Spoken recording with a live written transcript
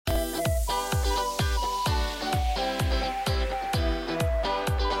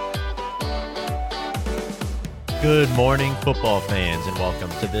Good morning, football fans, and welcome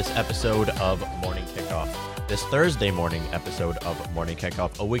to this episode of Morning Kickoff. This Thursday morning episode of Morning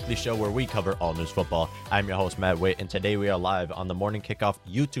Kickoff, a weekly show where we cover all news football. I'm your host, Matt Witt, and today we are live on the Morning Kickoff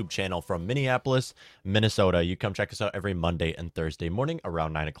YouTube channel from Minneapolis, Minnesota. You come check us out every Monday and Thursday morning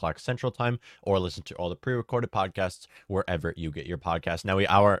around 9 o'clock Central Time, or listen to all the pre-recorded podcasts wherever you get your podcasts. Now, we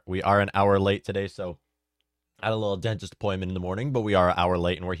are an hour late today, so I had a little dentist appointment in the morning, but we are an hour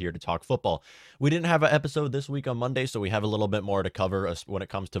late and we're here to talk football. We didn't have an episode this week on Monday, so we have a little bit more to cover when it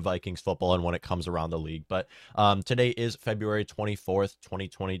comes to Vikings football and when it comes around the league. But today is February 24th,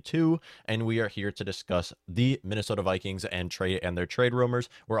 2022, and we are here to discuss the Minnesota Vikings and their trade rumors.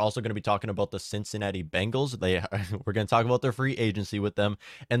 We're also going to be talking about the Cincinnati Bengals. We're going to talk about their free agency with them,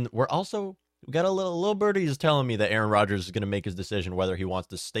 and we got a little birdie is telling me that Aaron Rodgers is going to make his decision whether he wants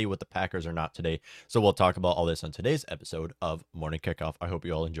to stay with the Packers or not today. So we'll talk about all this on today's episode of Morning Kickoff. I hope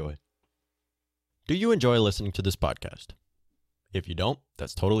you all enjoy. Do you enjoy listening to this podcast? If you don't,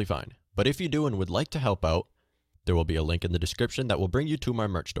 that's totally fine. But if you do and would like to help out, there will be a link in the description that will bring you to my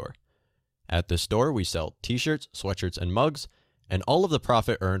merch store. At this store, we sell t-shirts, sweatshirts, and mugs, and all of the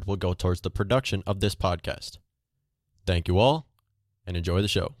profit earned will go towards the production of this podcast. Thank you all, and enjoy the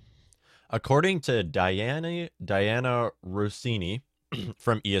show. According to Diana Rossini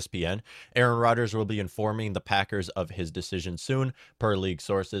from ESPN, Aaron Rodgers will be informing the Packers of his decision soon. Per league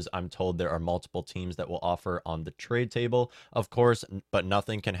sources, I'm told there are multiple teams that will offer on the trade table, of course, but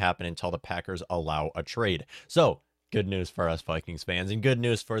nothing can happen until the Packers allow a trade. So, good news for us Vikings fans and good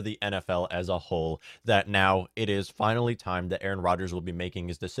news for the NFL as a whole that now it is finally time that Aaron Rodgers will be making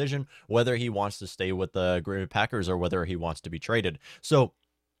his decision whether he wants to stay with the Green Bay Packers or whether he wants to be traded. So,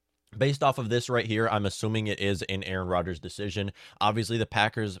 based off of this right here, I'm assuming it is in Aaron Rodgers' decision. Obviously, the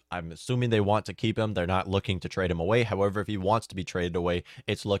Packers, I'm assuming they want to keep him. They're not looking to trade him away. However, if he wants to be traded away,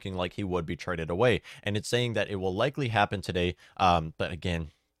 it's looking like he would be traded away. And it's saying that it will likely happen today. But again,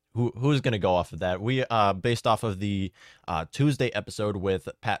 who's going to go off of that? We, based off of the Tuesday episode with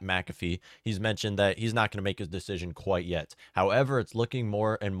Pat McAfee, he's mentioned that he's not going to make his decision quite yet. However, it's looking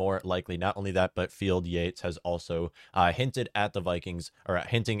more and more likely. Not only that, but Field Yates has also hinted at the Vikings, or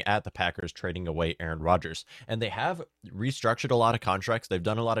hinting at the Packers trading away Aaron Rodgers. And they have restructured a lot of contracts. They've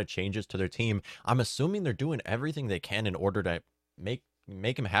done a lot of changes to their team. I'm assuming they're doing everything they can in order to make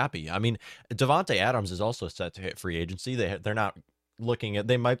him happy. I mean, Davante Adams is also set to hit free agency. They're not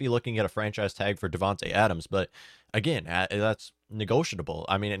they might be looking at a franchise tag for Davante Adams, but again, that's negotiable.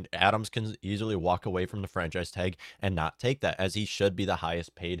 I mean, Adams can easily walk away from the franchise tag and not take that, as he should be the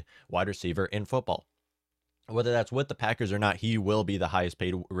highest paid wide receiver in football. Whether that's with the Packers or not, he will be the highest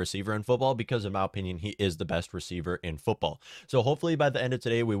paid receiver in football because, in my opinion, he is the best receiver in football. So hopefully by the end of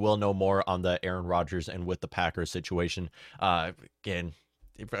today, we will know more on the Aaron Rodgers and with the Packers situation. Again,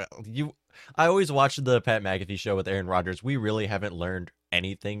 I always watch the Pat McAfee show with Aaron Rodgers. We really haven't learned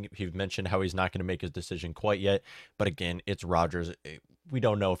anything. He mentioned how he's not going to make his decision quite yet. But again, it's Rodgers. We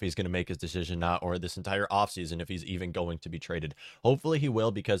don't know if he's going to make his decision not, or this entire offseason, if he's even going to be traded. Hopefully he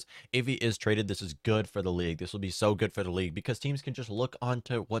will, because if he is traded, this is good for the league. This will be so good for the league because teams can just look on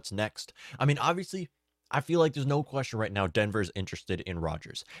to what's next. I mean, obviously, I feel like there's no question right now Denver's interested in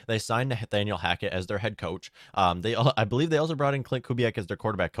Rodgers. They signed Nathaniel Hackett as their head coach. I believe they also brought in Clint Kubiak as their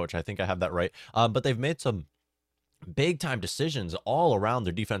quarterback coach. I think I have that right. But they've made some big time decisions all around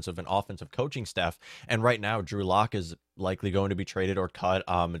their defensive and offensive coaching staff. And right now, Drew Lock is likely going to be traded or cut.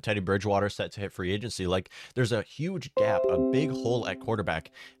 Teddy Bridgewater set to hit free agency. Like, there's a huge gap, a big hole at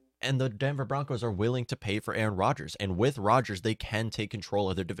quarterback. And the Denver Broncos are willing to pay for Aaron Rodgers. And with Rodgers, they can take control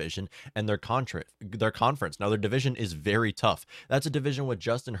of their division and their conference. Now, their division is very tough. That's a division with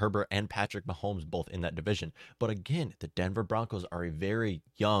Justin Herbert and Patrick Mahomes both in that division. But again, the Denver Broncos are a very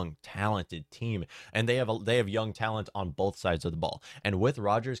young, talented team. And they have young talent on both sides of the ball. And with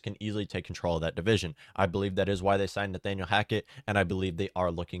Rodgers, can easily take control of that division. I believe that is why they signed Nathaniel Hackett. And I believe they are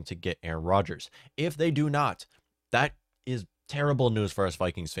looking to get Aaron Rodgers. If they do not, that is terrible news for us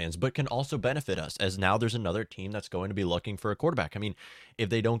Vikings fans, but can also benefit us, as now there's another team that's going to be looking for a quarterback. I mean, if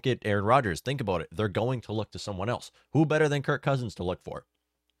they don't get Aaron Rodgers, think about it. They're going to look to someone else. Who better than Kirk Cousins to look for?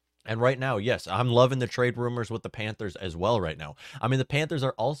 And right now, yes, I'm loving the trade rumors with the Panthers as well right now. I mean, the Panthers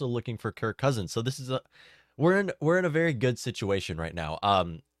are also looking for Kirk Cousins. So this is we're in a very good situation right now.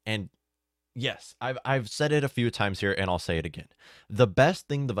 And yes, I've said it a few times here, and I'll say it again. The best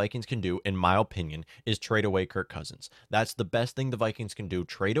thing the Vikings can do, in my opinion, is trade away Kirk Cousins. That's the best thing the Vikings can do.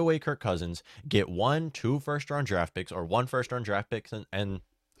 Trade away Kirk Cousins, get 2 first-round draft picks, or 1 first-round draft picks, and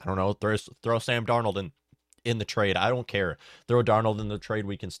I don't know, throw Sam Darnold in the trade. I don't care. Throw Darnold in the trade.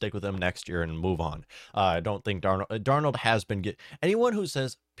 We can stick with him next year and move on. I don't think Darnold has been good. Anyone who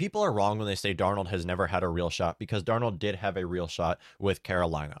says people are wrong when they say Darnold has never had a real shot, because Darnold did have a real shot with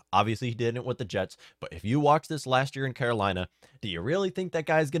Carolina. Obviously, he didn't with the Jets, but if you watch this last year in Carolina, do you really think that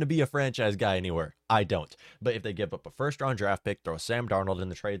guy's going to be a franchise guy anywhere? I don't. But if they give up a first-round draft pick, throw Sam Darnold in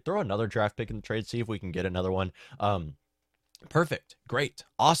the trade, throw another draft pick in the trade, see if we can get another one. Perfect. Great.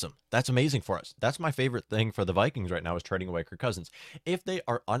 Awesome. That's amazing for us. That's my favorite thing for the Vikings right now, is trading away Kirk Cousins. If they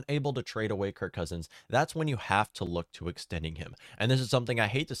are unable to trade away Kirk Cousins, that's when you have to look to extending him. And this is something I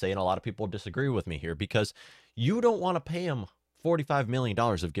hate to say, and a lot of people disagree with me here, because you don't want to pay him $45 million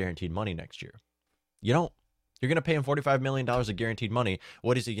of guaranteed money next year. You don't. You're going to pay him $45 million of guaranteed money.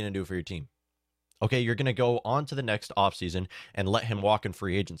 What is he going to do for your team? Okay, you're going to go on to the next offseason and let him walk in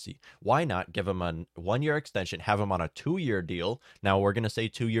free agency. Why not give him a 1-year extension, have him on a 2-year deal? Now, we're going to say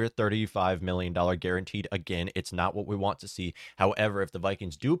 2-year, $35 million guaranteed. Again, it's not what we want to see. However, if the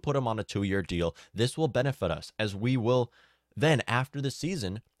Vikings do put him on a 2-year deal, this will benefit us, as we will then, after the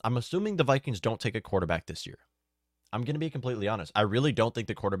season, I'm assuming the Vikings don't take a quarterback this year. I'm going to be completely honest. I really don't think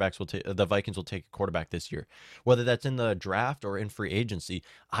the Vikings will take a quarterback this year. Whether that's in the draft or in free agency,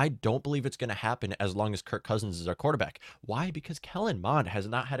 I don't believe it's going to happen as long as Kirk Cousins is our quarterback. Why? Because Kellen Mond has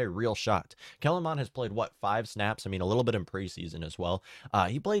not had a real shot. Kellen Mond has played, 5 snaps? I mean, a little bit in preseason as well.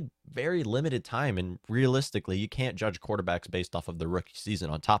 He played very limited time, and realistically, you can't judge quarterbacks based off of the rookie season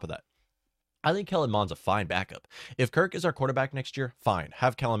on top of that. I think Kellen Mond's a fine backup. If Kirk is our quarterback next year, fine.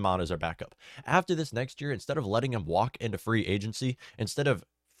 Have Kellen Mond as our backup. After this next year, instead of letting him walk into free agency, instead of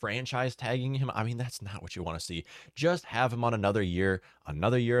franchise tagging him, I mean, that's not what you want to see. Just have him on another year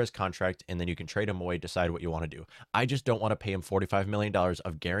as contract, and then you can trade him away, decide what you want to do. I just don't want to pay him $45 million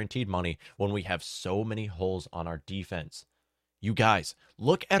of guaranteed money when we have so many holes on our defense. You guys,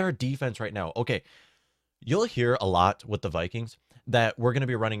 look at our defense right now. Okay, you'll hear a lot with the Vikings that we're going to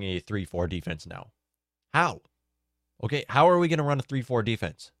be running a 3-4 defense now. How? Okay, how are we going to run a 3-4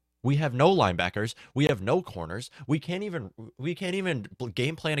 defense? We have no linebackers. We have no corners. We can't even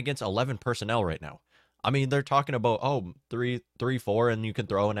game plan against 11 personnel right now. I mean, they're talking about 3-4, and you can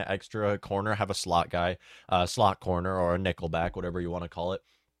throw in an extra corner, have a slot guy, slot corner, or a nickelback, whatever you want to call it.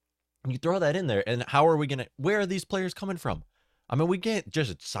 You throw that in there, and where are these players coming from? I mean, we can't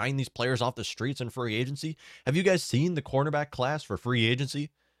just sign these players off the streets in free agency. Have you guys seen the cornerback class for free agency?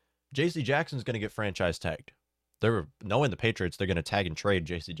 J.C. Jackson's going to get franchise tagged. Knowing the Patriots, they're going to tag and trade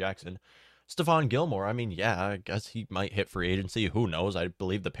J.C. Jackson. Stephon Gilmore, I mean, yeah, I guess he might hit free agency. Who knows? I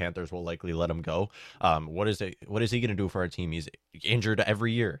believe the Panthers will likely let him go. What is he going to do for our team? He's injured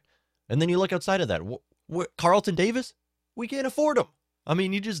every year. And then you look outside of that. Carlton Davis? We can't afford him. I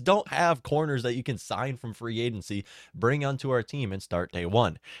mean, you just don't have corners that you can sign from free agency, bring onto our team, and start day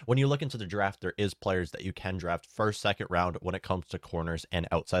one. When you look into the draft, there is players that you can draft first, second round when it comes to corners and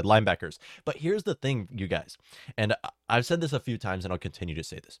outside linebackers. But here's the thing, you guys, and I've said this a few times, and I'll continue to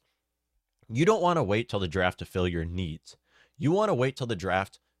say this. You don't want to wait till the draft to fill your needs. You want to wait till the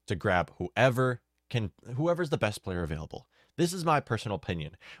draft to grab whoever's the best player available. This is my personal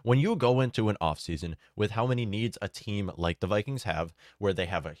opinion. When you go into an offseason with how many needs a team like the Vikings have, where they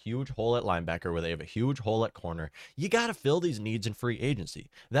have a huge hole at linebacker, where they have a huge hole at corner, you got to fill these needs in free agency.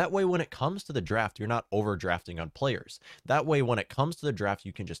 That way, when it comes to the draft, you're not overdrafting on players. That way, when it comes to the draft,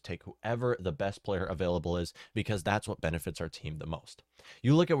 you can just take whoever the best player available is, because that's what benefits our team the most.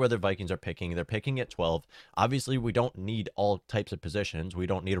 You look at where the Vikings are picking. They're picking at 12. Obviously, we don't need all types of positions. We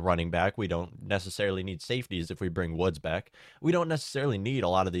don't need a running back. We don't necessarily need safeties if we bring Woods back. We don't necessarily need a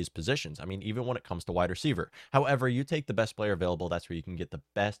lot of these positions. I mean, even when it comes to wide receiver. However, you take the best player available. That's where you can get the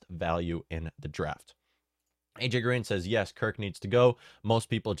best value in the draft. AJ Green says, yes, Kirk needs to go. Most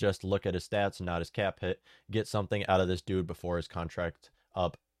people just look at his stats and not his cap hit. Get something out of this dude before his contract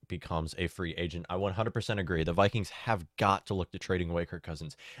up becomes a free agent. I 100% agree. The Vikings have got to look to trading away Kirk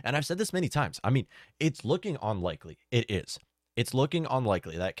Cousins. And I've said this many times. I mean, it's looking unlikely. It is. It's looking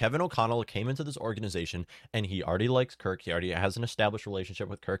unlikely that Kevin O'Connell came into this organization and he already likes Kirk. He already has an established relationship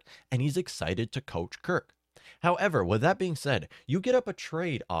with Kirk, and he's excited to coach Kirk. However, with that being said, you get up a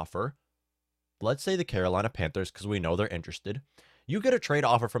trade offer. Let's say the Carolina Panthers, because we know they're interested. You get a trade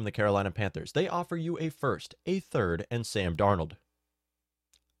offer from the Carolina Panthers. They offer you a first, a third, and Sam Darnold.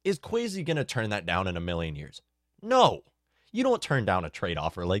 Is Kwesi going to turn that down in a million years? No. You don't turn down a trade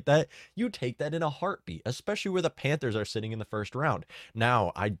offer like that. You take that in a heartbeat, especially where the Panthers are sitting in the first round.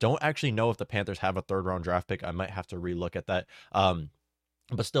 Now, I don't actually know if the Panthers have a third-round draft pick. I might have to relook at that.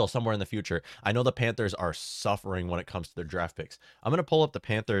 But still, somewhere in the future, I know the Panthers are suffering when it comes to their draft picks. I'm going to pull up the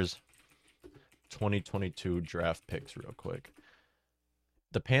Panthers 2022 draft picks real quick.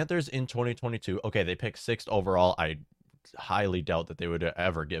 The Panthers in 2022, okay, they picked 6th overall. I highly doubt that they would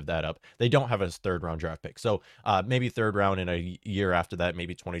ever give that up. They don't have a 3rd-round draft pick. So maybe 3rd round in a year after that,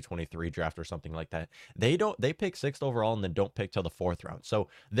 maybe 2023 draft or something like that. They pick 6th overall and then don't pick till the 4th round. So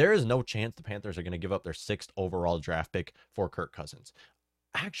there is no chance the Panthers are going to give up their 6th overall draft pick for Kirk Cousins.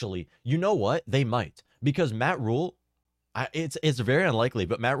 Actually, you know what? They might, because Matt Rule, it's very unlikely,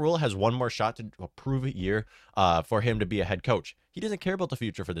 but Matt Rule has one more shot to prove it year for him to be a head coach. He doesn't care about the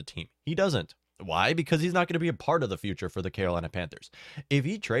future for the team. He doesn't. Why? Because he's not going to be a part of the future for the Carolina Panthers. If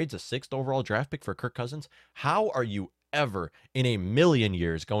he trades a 6th overall draft pick for Kirk Cousins, how are you ever in a million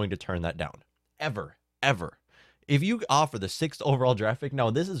years going to turn that down? Ever, ever. If you offer the 6th overall draft pick,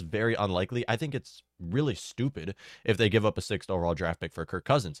 now this is very unlikely. I think it's really stupid if they give up a 6th overall draft pick for Kirk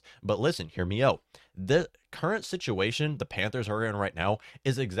Cousins. But listen, hear me out. The current situation the Panthers are in right now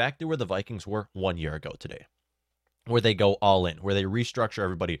is exactly where the Vikings were 1 year ago today, where they go all in, where they restructure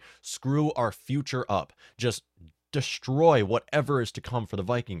everybody, screw our future up, just destroy whatever is to come for the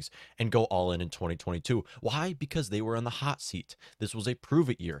Vikings and go all in 2022. Why? Because they were in the hot seat. This was a prove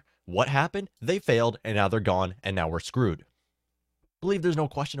it year. What happened? They failed, and now they're gone, and now we're screwed. I believe there's no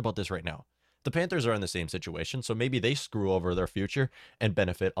question about this right now. The Panthers are in the same situation, so maybe they screw over their future and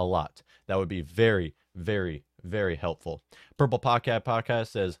benefit a lot. That would be very, very, very helpful. Purple Podcast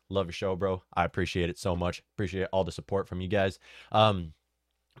says, love your show, bro. I appreciate it so much. Appreciate all the support from you guys.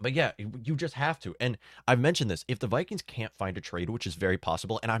 But yeah, you just have to. And I've mentioned this. If the Vikings can't find a trade, which is very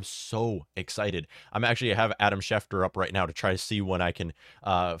possible, and I'm so excited. I have Adam Schefter up right now to try to see when I can,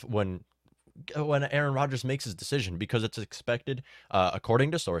 when Aaron Rodgers makes his decision, because it's expected,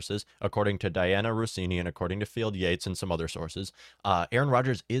 according to sources, according to Diana Rossini and according to Field Yates and some other sources, Aaron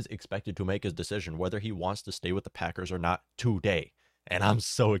Rodgers is expected to make his decision whether he wants to stay with the Packers or not today. And I'm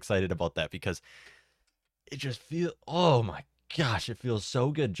so excited about that, because it just feels, oh my gosh, it feels so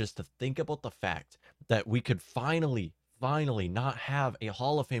good just to think about the fact that we could finally not have a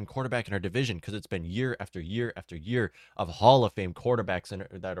Hall of Fame quarterback in our division, because it's been year after year after year of Hall of Fame quarterbacks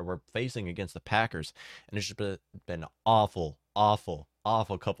that we're facing against the Packers. And it's just been awful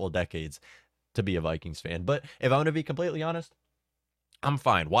couple of decades to be a Vikings fan. But if I'm going to be completely honest, I'm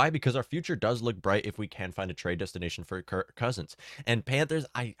fine. Why? Because our future does look bright if we can find a trade destination for Kirk Cousins. And Panthers,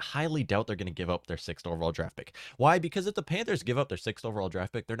 I highly doubt they're going to give up their 6th overall draft pick. Why? Because if the Panthers give up their 6th overall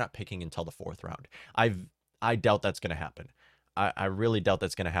draft pick, they're not picking until the 4th round. I doubt that's going to happen. I really doubt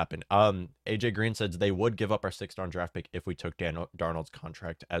that's going to happen. AJ Green says they would give up our 6th round draft pick if we took Darnold's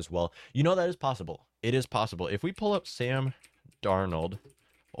contract as well. You know, that is possible. It is possible. If we pull up Sam Darnold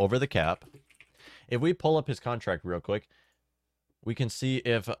over the cap, if we pull up his contract real quick, we can see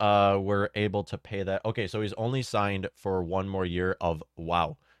if we're able to pay that. Okay, so he's only signed for 1 more year of,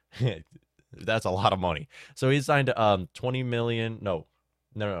 wow. That's a lot of money. So he's signed 20 million, no,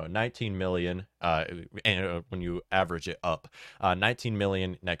 19 million, and when you average it up, 19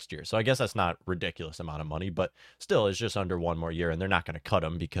 million next year. So I guess that's not ridiculous amount of money, but still it's just under 1 more year, and they're not going to cut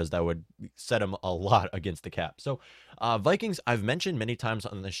him because that would set him a lot against the cap. So Vikings, I've mentioned many times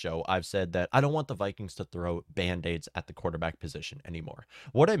on this show, I've said that I don't want the Vikings to throw band-aids at the quarterback position anymore.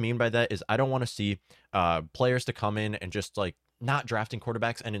 What I mean by that is I don't want to see players to come in and just like not drafting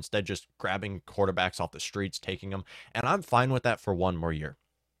quarterbacks and instead just grabbing quarterbacks off the streets, taking them. And I'm fine with that for 1 more year.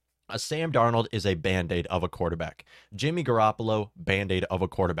 A Sam Darnold is a band-aid of a quarterback. Jimmy Garoppolo, band-aid of a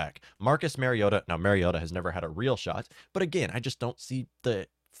quarterback. Marcus Mariota, now Mariota has never had a real shot, but again, I just don't see the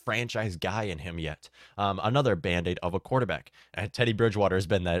franchise guy in him yet. Another band-aid of a quarterback. Teddy Bridgewater has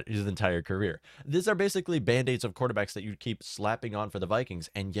been that his entire career. These are basically band-aids of quarterbacks that you keep slapping on for the Vikings,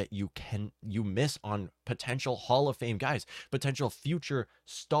 and yet you miss on potential Hall of Fame guys, potential future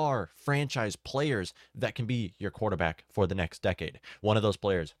star franchise players that can be your quarterback for the next decade. One of those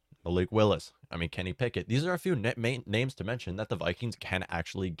players, Malik Willis, Kenny Pickett. These are a few main names to mention that the Vikings can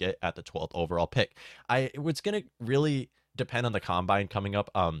actually get at the 12th overall pick. It's going to really depend on the combine coming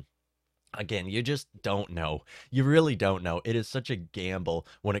up. Again, you just don't know. You really don't know. It is such a gamble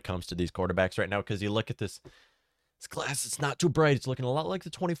when it comes to these quarterbacks right now, because you look at this class, it's not too bright. It's looking a lot like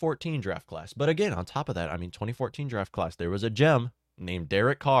the 2014 draft class. But again, on top of that, 2014 draft class, there was a gem named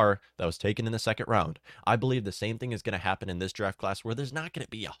Derek Carr that was taken in the 2nd round. I believe the same thing is going to happen in this draft class, where there's not going to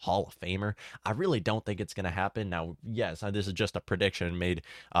be a Hall of Famer. I really don't think it's going to happen. Now, yes, this is just a prediction made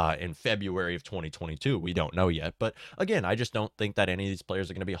in February of 2022. We don't know yet. But again, I just don't think that any of these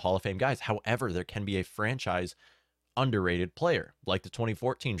players are going to be Hall of Fame guys. However, there can be a franchise underrated player like the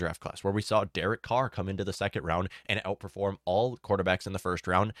 2014 draft class, where we saw Derek Carr come into the 2nd round and outperform all quarterbacks in the 1st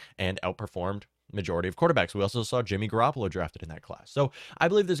round and outperformed majority of quarterbacks. We also saw Jimmy Garoppolo drafted in that class. So I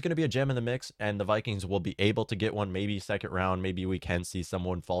believe there's going to be a gem in the mix, and the Vikings will be able to get one, maybe second round. Maybe we can see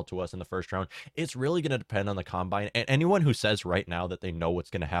someone fall to us in the first round. It's really going to depend on the combine. And anyone who says right now that they know what's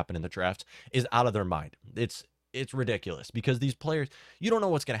going to happen in the draft is out of their mind. It's ridiculous because these players, you don't know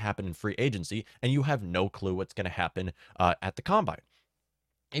what's going to happen in free agency, and you have no clue what's going to happen at the combine.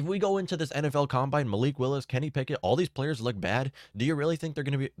 If we go into this NFL combine, Malik Willis, Kenny Pickett, all these players look bad. Do you really think there's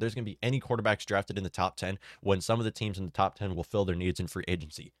going to be any quarterbacks drafted in the top 10 when some of the teams in the top 10 will fill their needs in free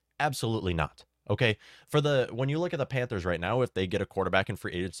agency? Absolutely not. Okay. When you look at the Panthers right now, if they get a quarterback in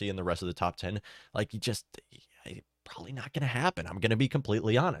free agency in the rest of the top 10, like probably not going to happen. I'm going to be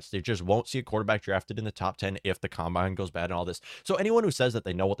completely honest. They just won't see a quarterback drafted in the top 10 if the combine goes bad and all this. So anyone who says that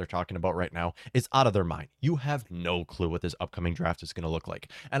they know what they're talking about right now is out of their mind. You have no clue what this upcoming draft is going to look like.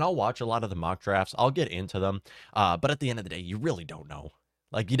 And I'll watch a lot of the mock drafts. I'll get into them. But at the end of the day, you really don't know.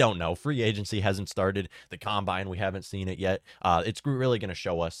 Like, you don't know. Free agency hasn't started. The combine, we haven't seen it yet. It's really going to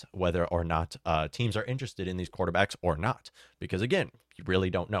show us whether or not teams are interested in these quarterbacks or not. Because, again, you really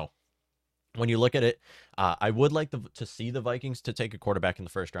don't know. When you look at it, I would like to see the Vikings to take a quarterback in the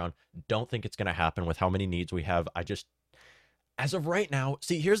first round. Don't think it's going to happen with how many needs we have. As of right now,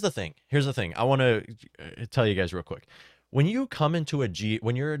 see, here's the thing. I want to tell you guys real quick. When you come into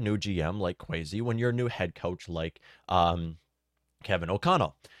when you're a new GM like Kwesi, when you're a new head coach like Kevin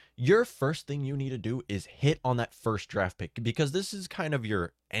O'Connell, your first thing you need to do is hit on that first draft pick, because this is kind of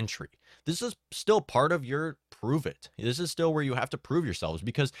your entry. This is still part of your prove it. This is still where you have to prove yourselves,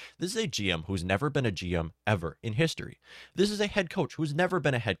 because this is a GM who's never been a GM ever in history. This is a head coach who's never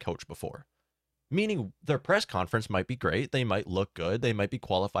been a head coach before. Meaning their press conference might be great. They might look good. They might be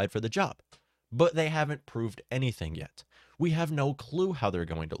qualified for the job, but they haven't proved anything yet. We have no clue how they're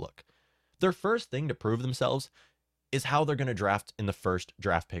going to look. Their first thing to prove themselves is how they're going to draft in the first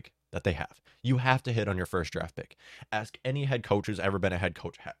draft pick that they have. You have to hit on your first draft pick. Ask any head coach who's ever been a head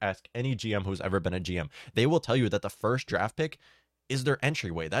coach. Ask any GM who's ever been a GM. They will tell you that the first draft pick is their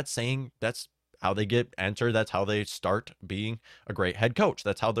entryway. That's how they get entered. That's how they start being a great head coach.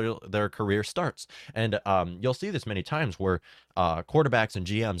 That's how their career starts. And you'll see this many times where quarterbacks and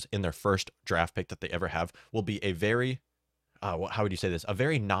GMs in their first draft pick that they ever have will be a very, how would you say this? A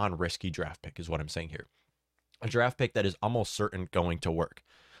very non-risky draft pick is what I'm saying here. A draft pick that is almost certain going to work.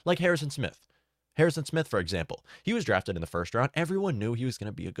 Like Harrison Smith. Harrison Smith, for example, he was drafted in the first round. Everyone knew he was going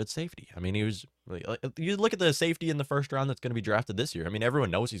to be a good safety. I mean, you look at the safety in the first round that's going to be drafted this year. I mean,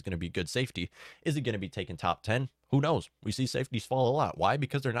 everyone knows he's going to be a good safety. Is he going to be taken top 10? Who knows? We see safeties fall a lot. Why?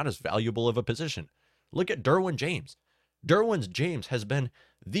 Because they're not as valuable of a position. Look at Derwin James. Derwin James has been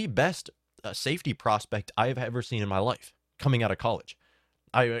the best safety prospect I have ever seen in my life coming out of college.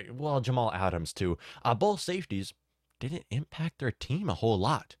 Jamal Adams too. Both safeties didn't impact their team a whole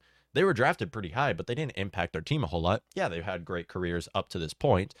lot. They were drafted pretty high, but they didn't impact their team a whole lot. Yeah, they've had great careers up to this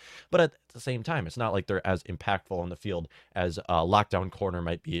point, but at the same time, it's not like they're as impactful on the field as a lockdown corner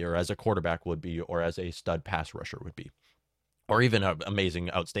might be, or as a quarterback would be, or as a stud pass rusher would be, or even an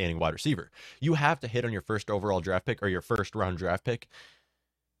amazing, outstanding wide receiver. You have to hit on your first overall draft pick or your first round draft pick.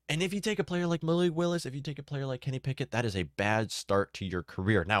 And if you take a player like Malik Willis, if you take a player like Kenny Pickett, that is a bad start to your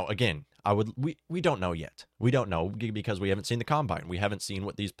career. Now, again, we don't know yet. We don't know because we haven't seen the combine. We haven't seen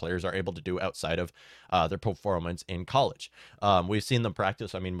what these players are able to do outside of their performance in college. We've seen them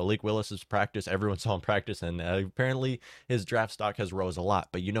practice. I mean, Malik Willis's practice, everyone saw him practice, and apparently his draft stock has rose a lot.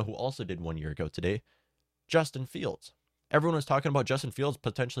 But you know who also did 1 year ago today? Justin Fields. Everyone was talking about Justin Fields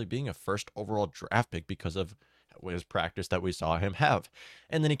potentially being a first overall draft pick because of his practice that we saw him have.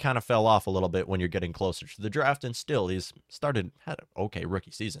 And then he kind of fell off a little bit when you're getting closer to the draft, and still had an okay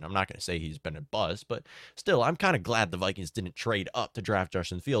rookie season. I'm not going to say he's been a buzz, but still, I'm kind of glad the Vikings didn't trade up to draft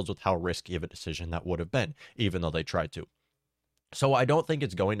Justin Fields with how risky of a decision that would have been, even though they tried to. So I don't think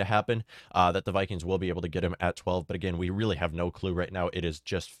it's going to happen that the Vikings will be able to get him at 12. But again, we really have no clue right now. It is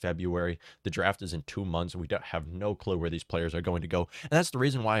just February. The draft is in 2 months. We don't have no clue where these players are going to go. And that's the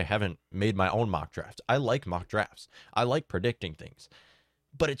reason why I haven't made my own mock draft. I like mock drafts. I like predicting things.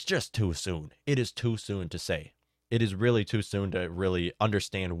 But it's just too soon. It is too soon to say. It is really too soon to really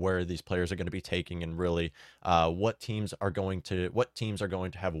understand where these players are going to be taking, and really what teams are going to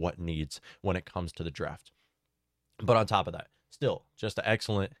have what needs when it comes to the draft. But on top of that, still, just an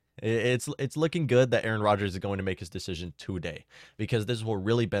excellent. It's looking good that Aaron Rodgers is going to make his decision today, because this will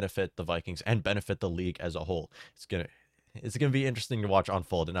really benefit the Vikings and benefit the league as a whole. It's gonna be interesting to watch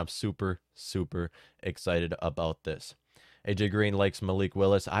unfold, and I'm super excited about this. AJ Green likes Malik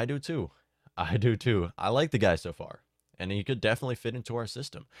Willis. I do too. I like the guy so far, and he could definitely fit into our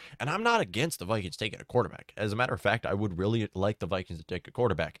system. And I'm not against the Vikings taking a quarterback. As a matter of fact, I would really like the Vikings to take a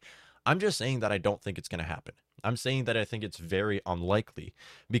quarterback. I'm just saying that I don't think it's going to happen. I'm saying that I think it's very unlikely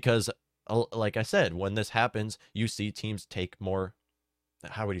because, like I said, when this happens, you see teams take more,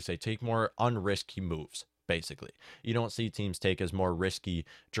 how would you say, take more unrisky moves. Basically, you don't see teams take as more risky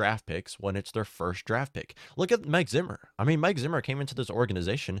draft picks when it's their first draft pick. Look at Mike Zimmer. I mean, Mike Zimmer came into this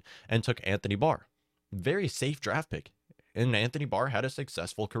organization and took Anthony Barr. Very safe draft pick. And Anthony Barr had a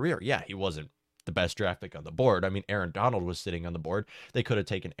successful career. Yeah, he wasn't the best draft pick on the board. I mean, Aaron Donald was sitting on the board. They could have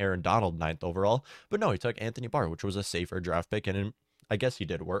taken Aaron Donald 9th overall, but no, he took Anthony Barr, which was a safer draft pick, and I guess he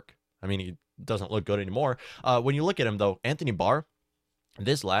did work. I mean, he doesn't look good anymore. When you look at him, though, Anthony Barr,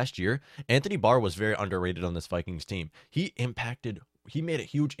 this last year, Anthony Barr was very underrated on this Vikings team. He made a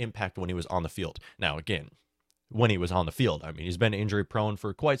huge impact when he was on the field. Now, again, when he was on the field, I mean, he's been injury prone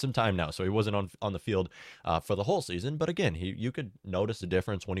for quite some time now, so he wasn't on the field for the whole season. But again, you could notice the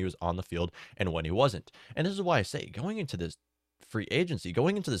difference when he was on the field and when he wasn't. And this is why I say, going into this free agency,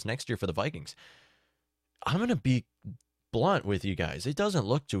 going into this next year for the Vikings, I'm going to be blunt with you guys. It doesn't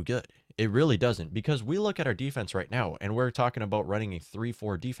look too good. It really doesn't, because we look at our defense right now and we're talking about running a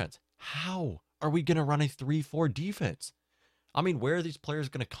 3-4 defense. How are we going to run a 3-4 defense? I mean, where are these players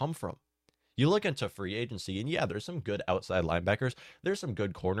going to come from? You look into free agency and yeah, there's some good outside linebackers. There's some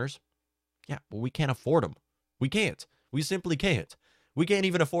good corners. Yeah, but we can't afford them. We can't. We simply can't. We can't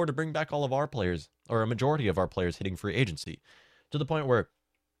even afford to bring back all of our players, or a majority of our players, hitting free agency, to the point where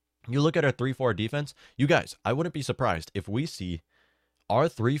you look at our 3-4 defense. You guys, I wouldn't be surprised if we see our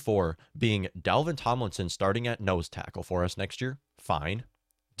 3-4 being Dalvin Tomlinson starting at nose tackle for us next year. Fine.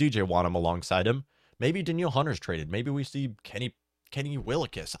 DJ Wonnum alongside him. Maybe Danielle Hunter's traded. Maybe we see Kenny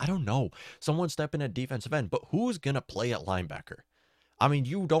Willekes. I don't know. Someone step in at defensive end. But who's going to play at linebacker? I mean,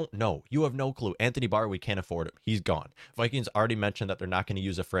 you don't know. You have no clue. Anthony Barr, we can't afford him. He's gone. Vikings already mentioned that they're not going to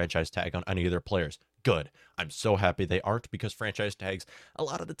use a franchise tag on any of their players. Good. I'm so happy they aren't, because franchise tags, a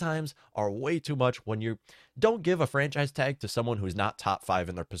lot of the times, are way too much. When you don't give a franchise tag to someone who's not top 5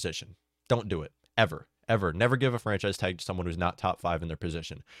 in their position. Don't do it. Ever. Ever. Never give a franchise tag to someone who's not top 5 in their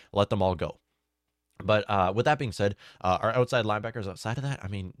position. Let them all go. But with that being said, our outside linebackers outside of that, I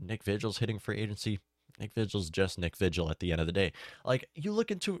mean, Nick Vigil's hitting free agency. Nick Vigil's just Nick Vigil at the end of the day. Like, you look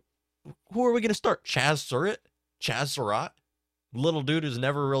into, who are we going to start? Chaz Surratt? Little dude who's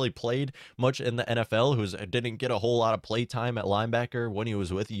never really played much in the NFL, who didn't get a whole lot of play time at linebacker when he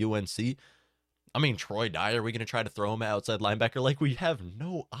was with UNC. I mean, Troy Dyer, are we going to try to throw him at outside linebacker? Like, we have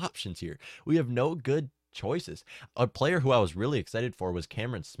no options here. We have no good choices. A player who I was really excited for was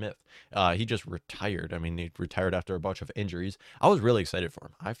Cameron Smith. He just retired. I mean, he retired after a bunch of injuries. I was really excited for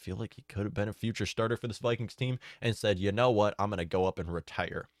him. I feel like he could have been a future starter for this Vikings team, and said, you know what, I'm going to go up and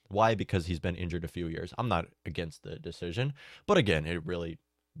retire. Why? Because he's been injured a few years. I'm not against the decision, but again, it really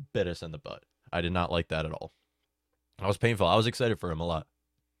bit us in the butt. I did not like that at all. I was painful. I was excited for him a lot.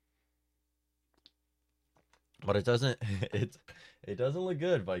 But it doesn't it doesn't look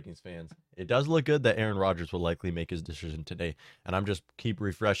good, Vikings fans. It does look good that Aaron Rodgers will likely make his decision today. And I'm just keep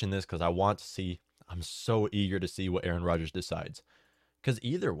refreshing this because I want to see. I'm so eager to see what Aaron Rodgers decides. Because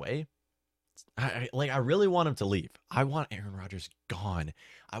either way, I really want him to leave. I want Aaron Rodgers gone.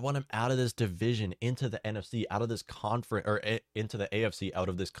 I want him out of this division, into the NFC, out of this conference, or into the AFC, out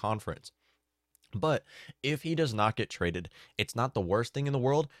of this conference. But if he does not get traded, it's not the worst thing in the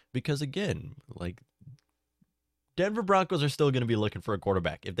world, because again, like, Denver Broncos are still going to be looking for a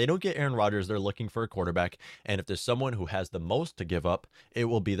quarterback. If they don't get Aaron Rodgers, they're looking for a quarterback. And if there's someone who has the most to give up, it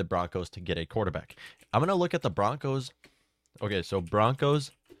will be the Broncos to get a quarterback. I'm going to look at the Broncos. Okay, so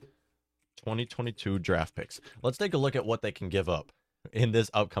Broncos 2022 draft picks. Let's take a look at what they can give up in this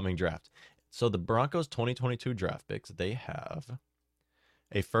upcoming draft. So the Broncos 2022 draft picks, they have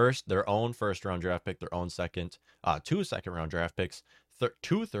their own first round draft pick, their own two second round draft picks,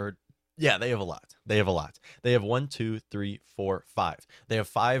 two third. Yeah, they have a lot. They have 1, 2, 3, 4, 5. They have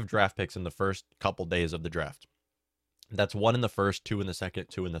 5 draft picks in the first couple days of the draft. That's 1 in the first, 2 in the second,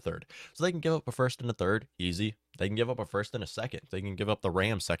 2 in the third. So they can give up a first and a third, easy. They can give up a first and a second. They can give up the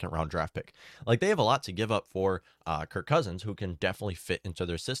Rams second round draft pick. Like, they have a lot to give up for Kirk Cousins, who can definitely fit into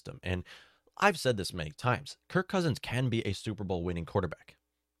their system. And I've said this many times. Kirk Cousins can be a Super Bowl winning quarterback.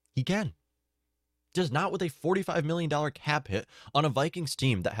 He can. Just not with a $45 million cap hit on a Vikings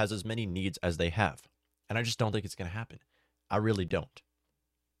team that has as many needs as they have. And I just don't think it's going to happen. I really don't.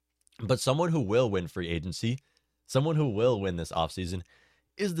 But someone who will win free agency, someone who will win this offseason,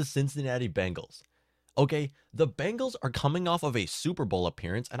 is the Cincinnati Bengals. Okay, the Bengals are coming off of a Super Bowl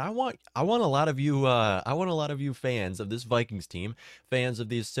appearance, and I want a lot of you fans of this Vikings team, fans of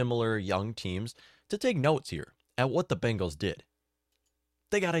these similar young teams, to take notes here at what the Bengals did.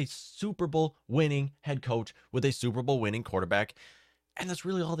 They got a Super Bowl winning head coach with a Super Bowl winning quarterback, And that's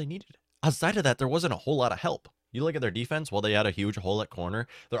really all they needed. Outside of that, there wasn't a whole lot of help. You look at their defense, well, they had a huge hole at corner.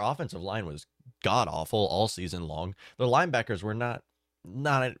 Their offensive line was god awful all season long. Their linebackers were not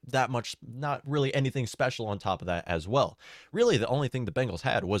that much, not really anything special on top of that as well. Really, the only thing the Bengals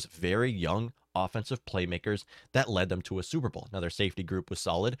had was very young offensive playmakers that led them to a Super Bowl. Now, their safety group was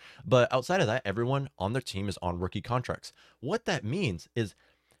solid, but outside of that, everyone on their team is on rookie contracts. What that means is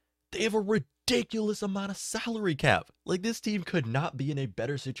they have a ridiculous amount of salary cap. Like, this team could not be in a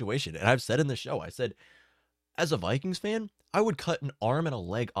better situation. And I've said in the show, I said, as a Vikings fan, I would cut an arm and a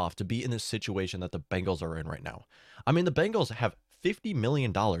leg off to be in this situation that the Bengals are in right now. I mean, the Bengals have $50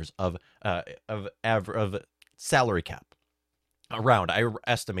 million of salary cap. Around, I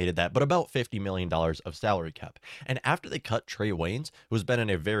estimated that, but about $50 million of salary cap. And after they cut Trey Waynes, who's been in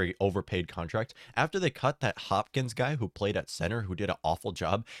a very overpaid contract, after they cut that Hopkins guy who played at center, who did an awful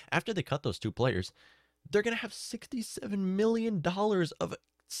job, after they cut those two players, they're going to have $67 million of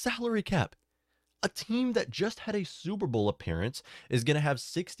salary cap. A team that just had a Super Bowl appearance is going to have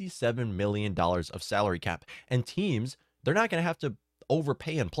 $67 million of salary cap. And teams, they're not going to have to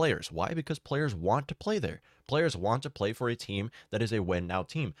overpay in players. Why? Because players want to play there. Players want to play for a team that is a win now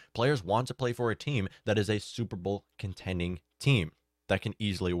team. Players want to play for a team that is a Super Bowl contending team that can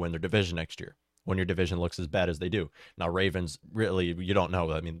easily win their division next year when your division looks as bad as they do. Now, Ravens, really, you don't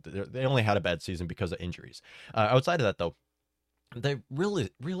know. I mean, they only had a bad season because of injuries. Outside of that, though, they really,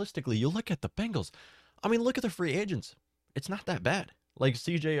 realistically, you look at the Bengals. I mean, look at the free agents. It's not that bad. Like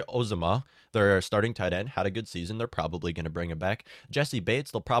CJ Uzomah, their starting tight end, had a good season. They're probably going to bring him back. Jesse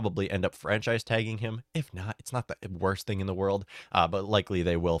Bates, they'll probably end up franchise tagging him. If not, it's not the worst thing in the world, but likely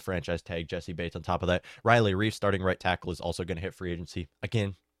they will franchise tag Jesse Bates on top of that. Riley Reef, starting right tackle, is also going to hit free agency.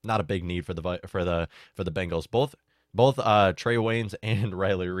 Again, not a big need for the Bengals. Both Trey Waynes and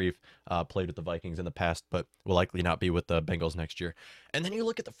Riley Reef played with the Vikings in the past, but will likely not be with the Bengals next year. And then you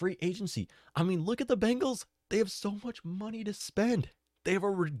look at the free agency. I mean, look at the Bengals. They have so much money to spend. They have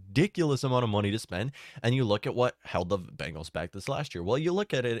a ridiculous amount of money to spend. And you look at what held the Bengals back this last year. Well, you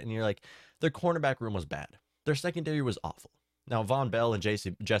look at it and you're like, their cornerback room was bad. Their secondary was awful. Now, Von Bell and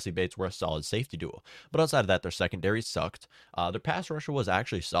Jesse Bates were a solid safety duo. But outside of that, their secondary sucked. Their pass rusher was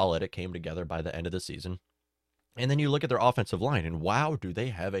actually solid. It came together by the end of the season. And then you look at their offensive line, and wow, do they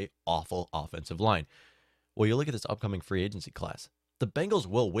have a awful offensive line. Well, you look at this upcoming free agency class. The Bengals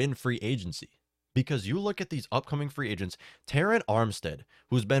will win free agency because you look at these upcoming free agents. Terron Armstead,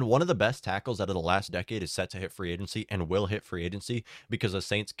 who's been one of the best tackles out of the last decade, is set to hit free agency and will hit free agency because the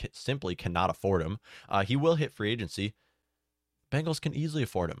Saints simply cannot afford him. He will hit free agency. Bengals can easily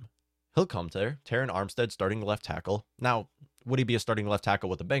afford him. He'll come there. Terron Armstead, starting left tackle. Now, would he be a starting left tackle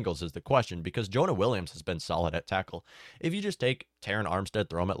with the Bengals is the question, because Jonah Williams has been solid at tackle. If you just take Terron Armstead,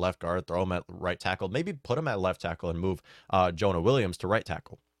 throw him at left guard, throw him at right tackle, maybe put him at left tackle and move Jonah Williams to right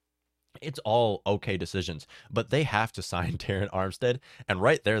tackle. It's all okay decisions, but they have to sign Terron Armstead, and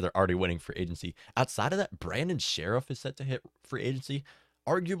right there, they're already winning free agency. Outside of that, Brandon Sheriff is set to hit free agency,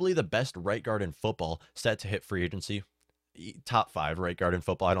 arguably the best right guard in football, set to hit free agency. Top 5 right guard in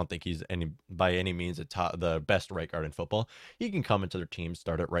football. I don't think he's by any means the best right guard in football. He can come into their team,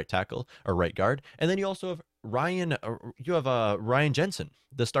 start at right tackle or right guard, and then you also have Ryan Jensen,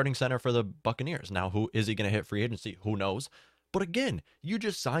 the starting center for the Buccaneers. Now, who is he going to hit free agency? Who knows? But again, you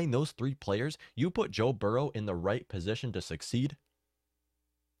just sign those 3 players. You put Joe Burrow in the right position to succeed.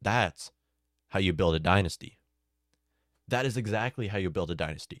 That's how you build a dynasty. That is exactly how you build a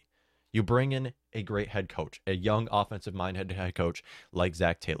dynasty. You bring in a great head coach, a young offensive-minded head coach like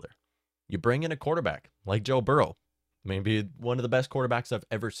Zach Taylor. You bring in a quarterback like Joe Burrow, maybe one of the best quarterbacks I've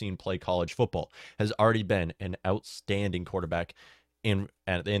ever seen play college football, has already been an outstanding quarterback in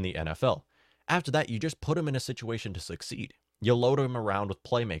the NFL. After that, you just put him in a situation to succeed. You load him around with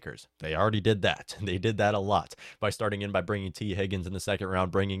playmakers. They already did that. They did that a lot by bringing T. Higgins in the second round,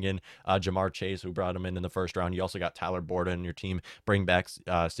 bringing in Jamar Chase, who brought him in the first round. You also got Tyler Borden in your team. Bring back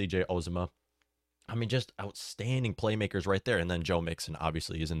CJ Uzomah. I mean, just outstanding playmakers right there. And then Joe Mixon,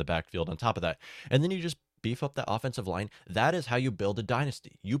 obviously, is in the backfield on top of that. And then you just beef up that offensive line. That is how you build a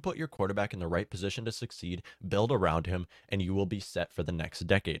dynasty. You put your quarterback in the right position to succeed, build around him, and you will be set for the next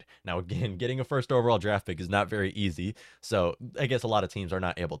decade. Now, again, getting a first overall draft pick is not very easy, so I guess a lot of teams are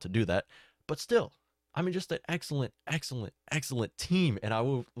not able to do that. But still, I mean, just an excellent, excellent, excellent team, and I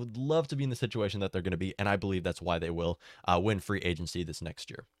would love to be in the situation that they're going to be, and I believe that's why they will win free agency this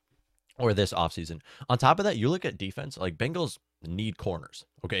next year. Or this offseason. On top of that, you look at defense, like Bengals need corners.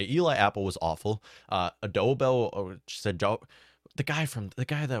 Okay, Eli Apple was awful. the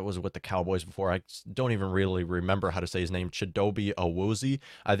guy that was with the Cowboys before. I don't even really remember how to say his name. Chidobe Awuzie,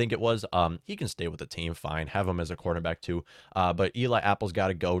 I think it was. He can stay with the team, fine. Have him as a quarterback too. But Eli Apple's got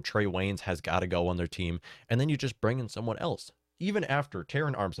to go. Trey Waynes has got to go on their team, and then you just bring in someone else. Even after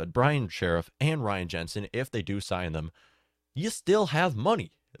Terran Armstead, Brian Sheriff, and Ryan Jensen, if they do sign them, you still have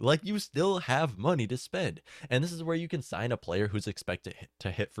money. Like, you still have money to spend. And this is where you can sign a player who's expected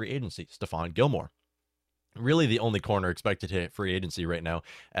to hit free agency. Stephon Gilmore, really the only corner expected to hit free agency right now,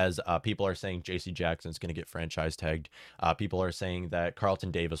 as people are saying JC Jackson's going to get franchise tagged. People are saying that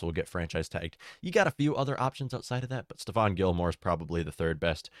Carlton Davis will get franchise tagged. You got a few other options outside of that, but Stephon Gilmore is probably the third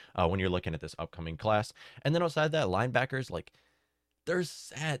best when you're looking at this upcoming class. And then outside that, linebackers, like, they're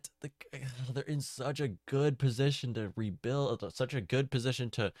set. They're in such a good position to rebuild, such a good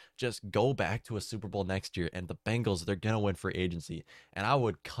position to just go back to a Super Bowl next year. And the Bengals, they're gonna win free agency. And I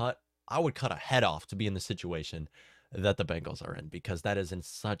would cut a head off to be in the situation that the Bengals are in, because that is in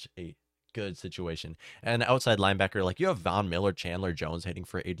such a good situation. And outside linebacker, like, you have Von Miller, Chandler Jones hitting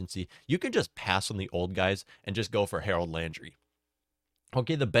for agency. You could just pass on the old guys and just go for Harold Landry.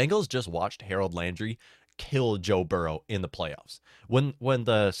 Okay, the Bengals just watched Harold Landry kill Joe Burrow in the playoffs. When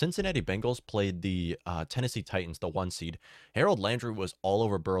the Cincinnati Bengals played the Tennessee Titans, the 1 seed, Harold Landry was all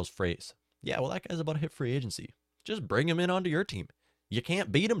over Burrow's face. Yeah, well, that guy's about to hit free agency. Just bring him in onto your team. You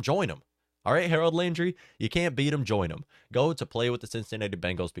can't beat him, join him. All right, Harold Landry, you can't beat him, join him. Go to play with the Cincinnati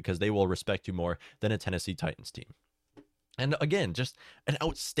Bengals, because they will respect you more than a Tennessee Titans team. And again, just an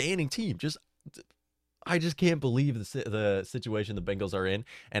outstanding team. I just can't believe the situation the Bengals are in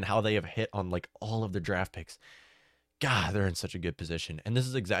and how they have hit on, like, all of the draft picks. God, they're in such a good position. And this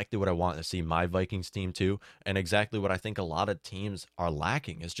is exactly what I want to see my Vikings team too. And exactly what I think a lot of teams are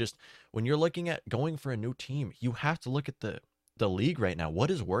lacking is just, when you're looking at going for a new team, you have to look at the league right now.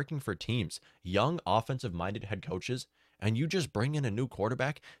 What is working for teams? Young offensive minded head coaches, and you just bring in a new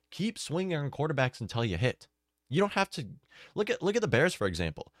quarterback. Keep swinging on quarterbacks until you hit. You don't have to look at the Bears, for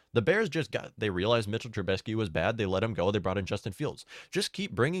example. The Bears they realized Mitchell Trubisky was bad. They let him go. They brought in Justin Fields. Just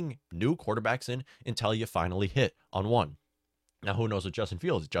keep bringing new quarterbacks in until you finally hit on one. Now, who knows with Justin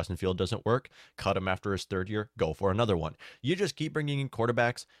Fields? If Justin Fields doesn't work, cut him after his third year, go for another one. You just keep bringing in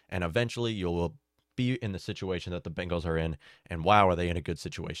quarterbacks, and eventually you will be in the situation that the Bengals are in. And wow, are they in a good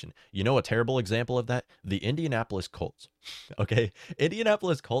situation. You know, a terrible example of that? The Indianapolis Colts. Okay,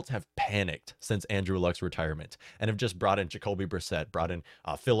 Indianapolis Colts have panicked since Andrew Luck's retirement and have just brought in Jacoby Brissett, brought in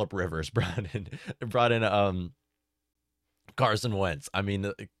Phillip Rivers, brought in Carson Wentz. I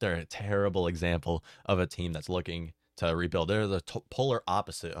mean, they're a terrible example of a team that's looking to rebuild. They're the polar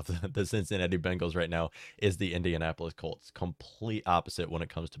opposite of the Cincinnati Bengals right now, is the Indianapolis Colts. Complete opposite when it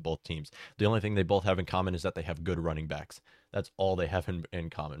comes to both teams. The only thing they both have in common is that they have good running backs. That's all they have in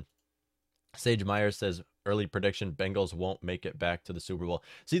common. Sage Myers says, early prediction, Bengals won't make it back to the Super Bowl.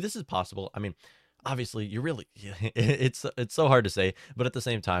 See, this is possible. I mean, obviously, it's so hard to say, but at the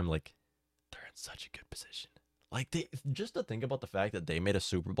same time, like, they're in such a good position. Like, just to think about the fact that they made a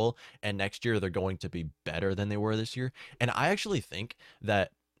Super Bowl and next year they're going to be better than they were this year. And I actually think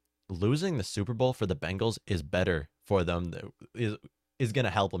that losing the Super Bowl for the Bengals is better for them, is going to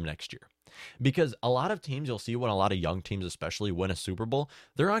help them next year. Because a lot of teams, you'll see when a lot of young teams especially win a Super Bowl,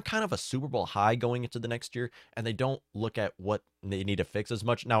 they're on kind of a Super Bowl high going into the next year, and they don't look at what they need to fix as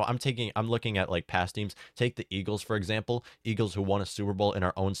much. Now, I'm looking at, like, past teams. Take the Eagles, for example. Eagles, who won a Super Bowl in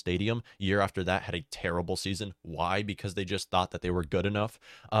our own stadium, year after that had a terrible season. Why? Because they just thought that they were good enough.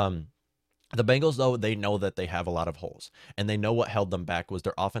 The Bengals, though, they know that they have a lot of holes, and they know what held them back was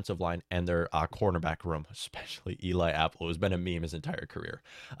their offensive line and their cornerback room, especially Eli Apple, who's been a meme his entire career.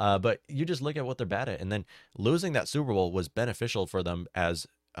 But you just look at what they're bad at, and then losing that Super Bowl was beneficial for them, as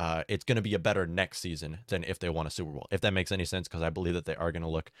it's going to be a better next season than if they won a Super Bowl, if that makes any sense, because I believe that they are going to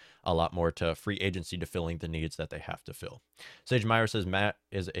look a lot more to free agency to filling the needs that they have to fill. Sage Meyer says Matt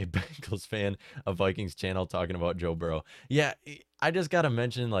is a Bengals fan of Vikings channel talking about Joe Burrow. Yeah, I just got to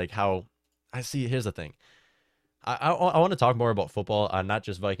mention, like, how I see. Here's the thing. I want to talk more about football, not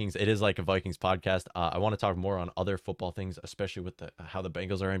just Vikings. It is like a Vikings podcast. I want to talk more on other football things, especially with how the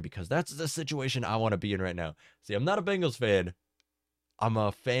Bengals are in, because that's the situation I want to be in right now. See, I'm not a Bengals fan. I'm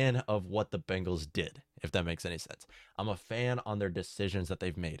a fan of what the Bengals did, if that makes any sense. I'm a fan on their decisions that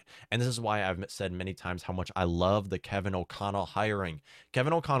they've made. And this is why I've said many times how much I love the Kevin O'Connell hiring.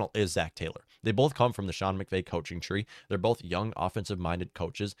 Kevin O'Connell is Zach Taylor. They both come from the Sean McVay coaching tree. They're both young, offensive-minded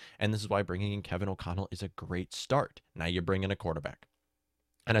coaches. And this is why bringing in Kevin O'Connell is a great start. Now you bring in a quarterback.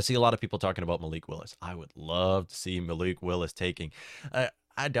 And I see a lot of people talking about Malik Willis. I would love to see Malik Willis taking.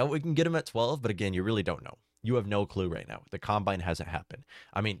 I doubt we can get him at 12, but again, you really don't know. You have no clue right now. The combine hasn't happened.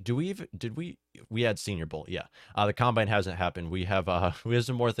 I mean, we had Senior Bowl? Yeah. The combine hasn't happened. We have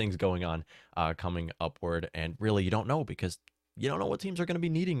some more things going on coming upward, and really you don't know because you don't know what teams are going to be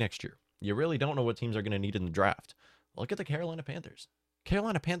needing next year. You really don't know what teams are going to need in the draft. Look at the Carolina Panthers.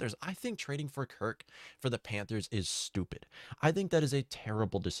 Carolina Panthers, I think trading for Kirk for the Panthers is stupid. I think that is a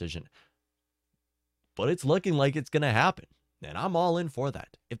terrible decision. But it's looking like it's going to happen. And I'm all in for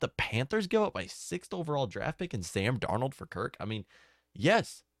that. If the Panthers give up my 6th overall draft pick and Sam Darnold for Kirk, I mean,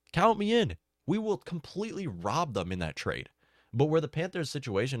 yes, count me in. We will completely rob them in that trade. But where the Panthers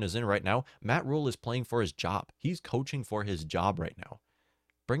situation is in right now, Matt Rule is playing for his job. He's coaching for his job right now.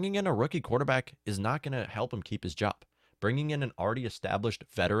 Bringing in a rookie quarterback is not going to help him keep his job. Bringing in an already established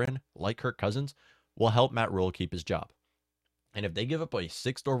veteran like Kirk Cousins will help Matt Rule keep his job. And if they give up a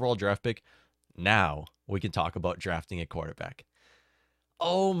 6th overall draft pick, now we can talk about drafting a quarterback.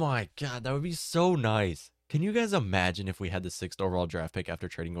 Oh my God, that would be so nice. Can you guys imagine if we had the 6th overall draft pick after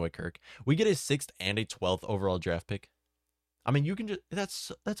trading away Kirk? We get a 6th and a 12th overall draft pick. I mean, you can just,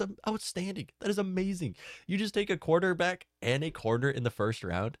 that's outstanding. That is amazing. You just take a quarterback and a corner in the first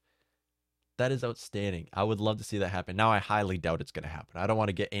round. That is outstanding. I would love to see that happen. Now, I highly doubt it's going to happen. I don't want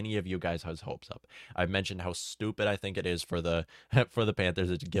to get any of you guys' hopes up. I've mentioned how stupid I think it is for the for the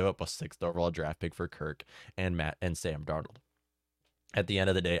Panthers to give up a 6th overall draft pick for Kirk and Matt and Sam Darnold. At the end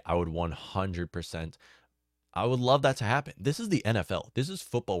of the day, I would 100%. I would love that to happen. This is the NFL. This is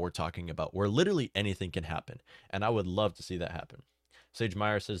football we're talking about, where literally anything can happen. And I would love to see that happen. Sage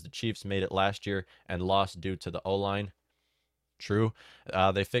Meyer says the Chiefs made it last year and lost due to the O-line. True.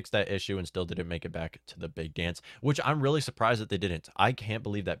 They fixed that issue and still didn't make it back to the big dance, which I'm really surprised that they didn't. I can't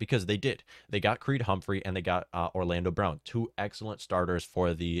believe that because they did. They got Creed Humphrey and they got Orlando Brown, 2 excellent starters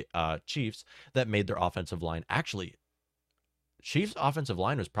for the Chiefs that made their offensive line. Actually, Chiefs offensive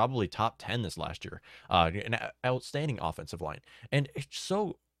line was probably top 10 this last year. An outstanding offensive line. And it's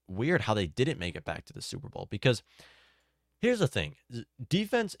so weird how they didn't make it back to the Super Bowl because here's the thing.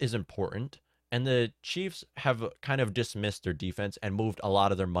 Defense is important. And the Chiefs have kind of dismissed their defense and moved a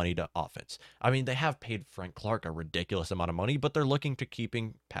lot of their money to offense. I mean, they have paid Frank Clark a ridiculous amount of money, but they're looking to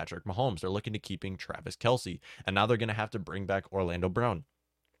keeping Patrick Mahomes. They're looking to keeping Travis Kelce. And now they're going to have to bring back Orlando Brown.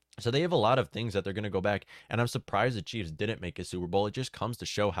 So they have a lot of things that they're going to go back. And I'm surprised the Chiefs didn't make a Super Bowl. It just comes to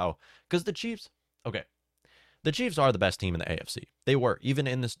show how, because the Chiefs are the best team in the AFC. They were, even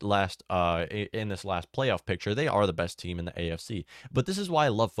in this last playoff picture, they are the best team in the AFC. But this is why I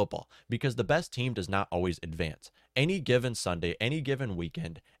love football, because the best team does not always advance. Any given Sunday, any given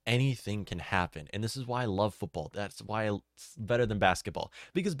weekend, anything can happen. And this is why I love football. That's why it's better than basketball.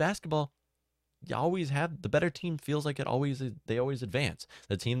 Because basketball, you always have the better team feels like they always advance.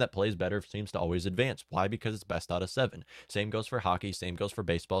 The team that plays better seems to always advance. Why? Because it's best out of 7. Same goes for hockey, same goes for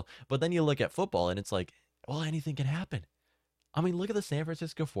baseball. But then you look at football and it's like, well, anything can happen. I mean, look at the San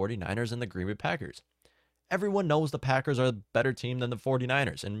Francisco 49ers and the Green Bay Packers. Everyone knows the Packers are a better team than the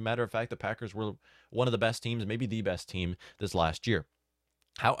 49ers. And matter of fact, the Packers were one of the best teams, maybe the best team this last year.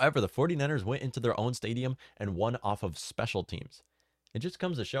 However, the 49ers went into their own stadium and won off of special teams. It just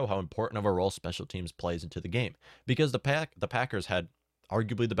comes to show how important of a role special teams plays into the game. Because the Packers had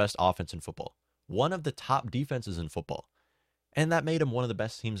arguably the best offense in football. One of the top defenses in football. And that made them one of the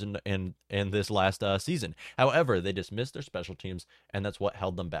best teams in this last season. However, they dismissed their special teams, and that's what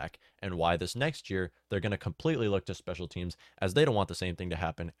held them back. And why this next year, they're going to completely look to special teams, as they don't want the same thing to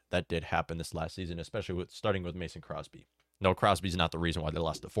happen that did happen this last season, especially starting with Mason Crosby. No, Crosby's not the reason why they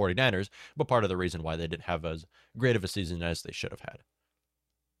lost the 49ers, but part of the reason why they didn't have as great of a season as they should have had.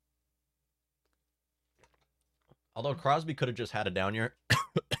 Although Crosby could have just had a down year,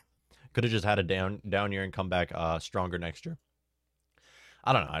 down year and come back stronger next year.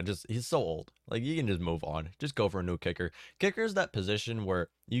 I don't know. He's so old. Like, you can just move on. Just go for a new kicker. Kicker is that position where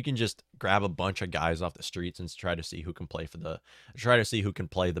you can just grab a bunch of guys off the streets and try to see who can play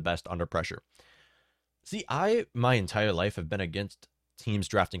the best under pressure. See, my entire life have been against teams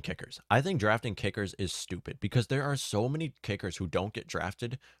drafting kickers. I think drafting kickers is stupid because there are so many kickers who don't get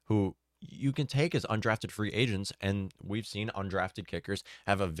drafted who you can take as undrafted free agents, and we've seen undrafted kickers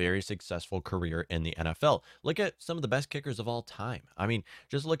have a very successful career in the NFL. Look at some of the best kickers of all time. I mean,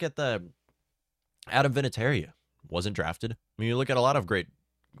 just look at the Adam Vinatieri, wasn't drafted. I mean, you look at a lot of great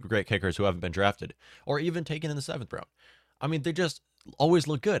kickers who haven't been drafted or even taken in the 7th round. I mean, they just always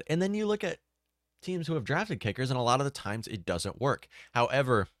look good. And then you look at teams who have drafted kickers, and a lot of the times it doesn't work.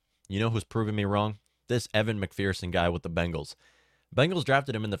 However, you know who's proving me wrong? This Evan McPherson guy with the Bengals. Bengals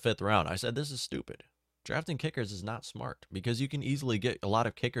drafted him in the 5th round. I said, this is stupid. drafting kickers is not smart because you can easily get a lot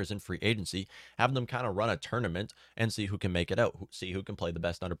of kickers in free agency, have them kind of run a tournament and see who can make it out, see who can play the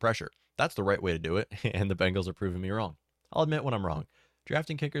best under pressure. That's the right way to do it, and the Bengals are proving me wrong. I'll admit when I'm wrong.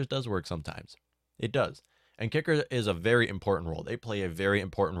 Drafting kickers does work sometimes. It does. And kicker is a very important role. They play a very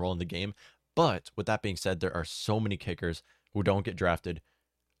important role in the game. But with that being said, there are so many kickers who don't get drafted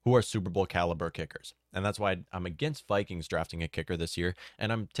who are Super Bowl caliber kickers. And that's why I'm against Vikings drafting a kicker this year.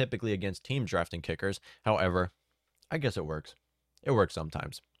 And I'm typically against teams drafting kickers. However, I guess it works. It works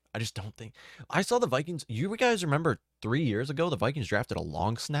sometimes. I just don't think. I saw the Vikings. You guys remember 3 years ago, the Vikings drafted a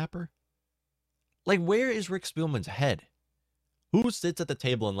long snapper? Like, where is Rick Spielman's head? Who sits at the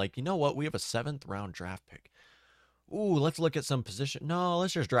table and like, you know what? We have a 7th round draft pick. Ooh, let's look at some position. No,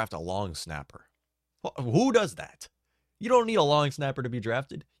 let's just draft a long snapper. Who does that? You don't need a long snapper to be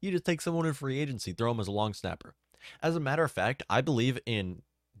drafted. You just take someone in free agency, throw them as a long snapper. As a matter of fact, I believe in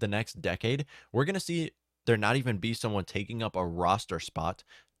the next decade, we're going to see there not even be someone taking up a roster spot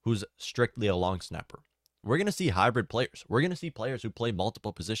who's strictly a long snapper. We're going to see hybrid players. We're going to see players who play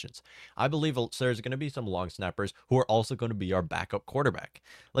multiple positions. I believe there's going to be some long snappers who are also going to be our backup quarterback.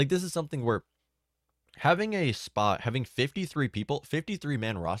 Like, this is something where having a spot, having 53 people,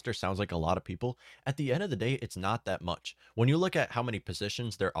 53-man roster sounds like a lot of people. At the end of the day, it's not that much. When you look at how many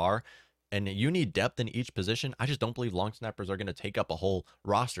positions there are, and you need depth in each position, I just don't believe long snappers are going to take up a whole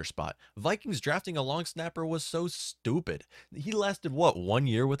roster spot. Vikings drafting a long snapper was so stupid. He lasted, what, 1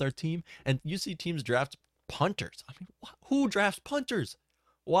 year with our team? And you see teams draft punters. I mean, who drafts punters?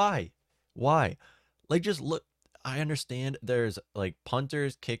 Why? Like, just look. I understand there's like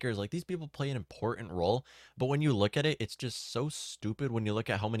punters, kickers, like these people play an important role. But when you look at it, it's just so stupid when you look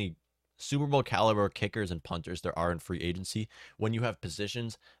at how many Super Bowl caliber kickers and punters there are in free agency when you have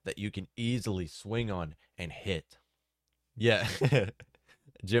positions that you can easily swing on and hit. Yeah.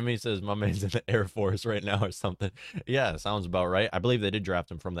 Jimmy says my man's in the Air Force right now or something. Yeah, sounds about right. I believe they did draft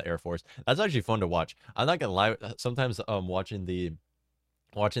him from the Air Force. That's actually fun to watch. I'm not gonna lie. Sometimes watching the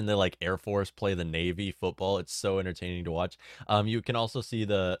like Air Force play the Navy football, it's so entertaining to watch. You can also see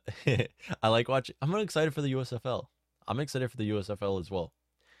the I like watching. I'm excited for the USFL. I'm excited for the USFL as well.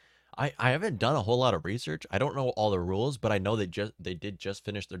 I haven't done a whole lot of research. I don't know all the rules, but I know they did just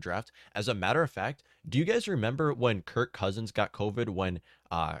finish their draft. As a matter of fact, do you guys remember when Kirk Cousins got COVID, when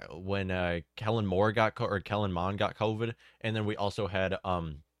Kellen Moore or Kellen Mond got COVID, and then we also had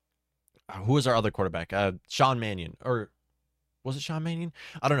who was our other quarterback? Sean Mannion, or was it Sean Mannion?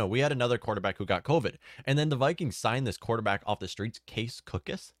 I don't know. We had another quarterback who got COVID, and then the Vikings signed this quarterback off the streets, Case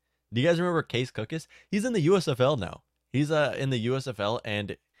Cookus. Do you guys remember Case Cookus? He's in the USFL now. He's in the USFL,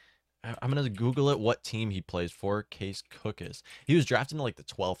 and I'm gonna Google it. What team he plays for? Case Cookus. He was drafted in like the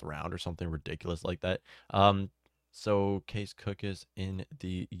 12th round or something ridiculous like that. So Case Cookus in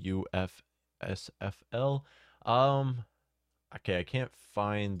the USFL. Okay, I can't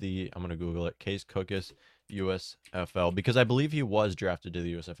find the. I'm gonna Google it. Case Cookus USFL because I believe he was drafted to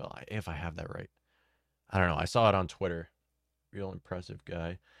the USFL. If I have that right, I don't know. I saw it on Twitter. Real impressive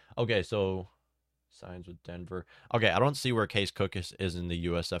guy. Okay, so signs with Denver. Okay, I don't see where Case Cookus is in the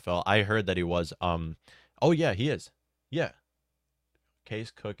USFL. I heard that he was. Oh yeah, he is. Yeah.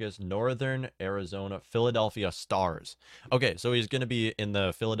 Case Cookus, Northern Arizona, Philadelphia Stars. Okay, so he's going to be in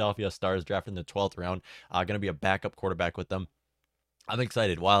the Philadelphia Stars draft in the 12th round. Going to be a backup quarterback with them. I'm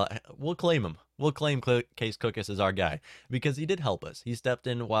excited. While we'll claim him. We'll claim Case Cookus as our guy because he did help us. He stepped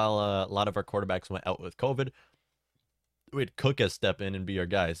in while a lot of our quarterbacks went out with COVID. We had Cookus step in and be our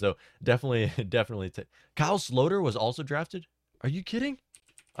guy. So definitely. Kyle Sloter was also drafted. Are you kidding?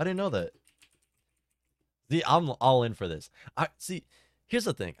 I didn't know that. See, I'm all in for this. Here's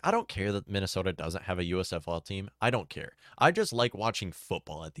the thing. I don't care that Minnesota doesn't have a USFL team. I don't care. I just like watching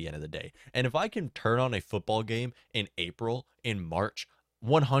football at the end of the day. And if I can turn on a football game in April, in March,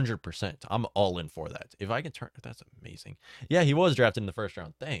 100%, I'm all in for that. If I can that's amazing. Yeah, he was drafted in the first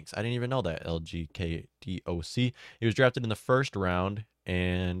round. Thanks. I didn't even know that. LGKDOC. He was drafted in the first round.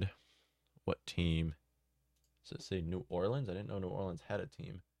 And what team? Does it say New Orleans? I didn't know New Orleans had a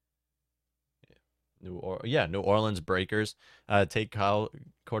team. New Orleans Breakers take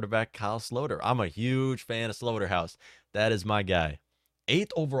quarterback Kyle Sloter. I'm a huge fan of Slaughterhouse. That is my guy. 8th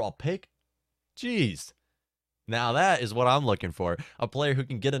overall pick. Jeez. Now that is what I'm looking for. A player who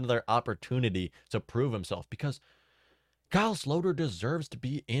can get another opportunity to prove himself because Kyle Sloter deserves to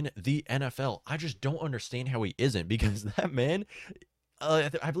be in the NFL. I just don't understand how he isn't because that man,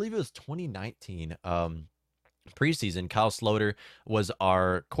 I believe it was 2019. Preseason, Kyle Sloter was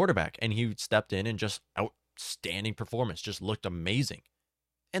our quarterback, and he stepped in and just outstanding performance, just looked amazing.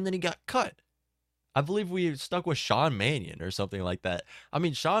 And then he got cut. I believe we stuck with Sean Mannion or something like that. I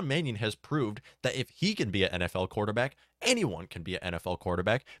mean, Sean Mannion has proved that if he can be an NFL quarterback, anyone can be an NFL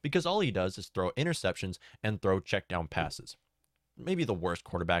quarterback because all he does is throw interceptions and throw check down passes. Maybe the worst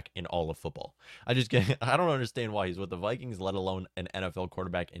quarterback in all of football. I don't understand why he's with the Vikings, let alone an NFL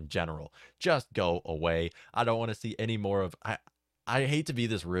quarterback in general. Just go away. I don't want to see any more of I hate to be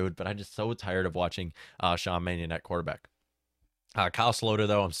this rude, but I'm just so tired of watching Sean Mannion at quarterback. Kyle Sloter,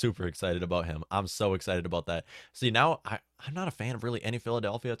 though, I'm super excited about him. I'm so excited about that. See, now I'm not a fan of really any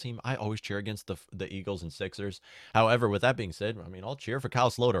Philadelphia team. I always cheer against the Eagles and Sixers. However, with that being said, I mean, I'll cheer for Kyle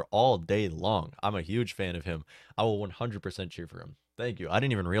Sloter all day long. I'm a huge fan of him. I will 100% cheer for him. Thank you. I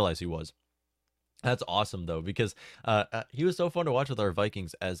didn't even realize he was. That's awesome though, because he was so fun to watch with our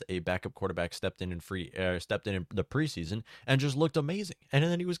Vikings as a backup quarterback. Stepped in the preseason and just looked amazing, and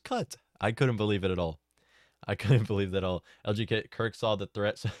then he was cut. I couldn't believe it at all. I couldn't believe that at all. LGK Kirk saw the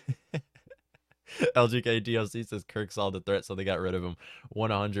threat. So LGK DOC says Kirk saw the threat, so they got rid of him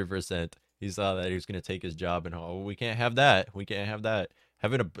 100%. He saw that he was going to take his job, and oh, we can't have that. We can't have that.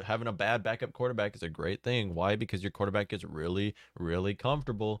 Having a bad backup quarterback is a great thing. Why? Because your quarterback gets really, really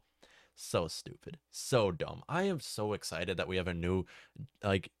comfortable. So stupid, so dumb. I am so excited that we have a new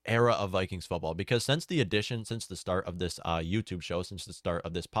era of Vikings football, because since the start of this YouTube show, since the start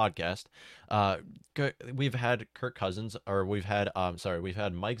of this podcast, we've had Kirk Cousins, or we've had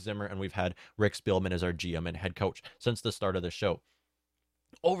Mike Zimmer, and we've had Rick Spielman as our GM and head coach since the start of the show.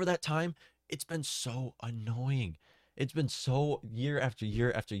 Over that time, it's been so annoying. It's been so year after year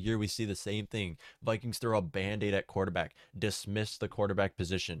after year, we see the same thing. Vikings throw a band-aid at quarterback, dismiss the quarterback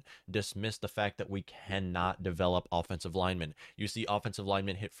position, dismiss the fact that we cannot develop offensive linemen. You see offensive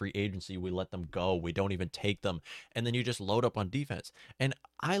linemen hit free agency, we let them go. We don't even take them. And then you just load up on defense. And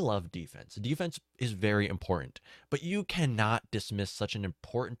I love defense. Defense is very important, but you cannot dismiss such an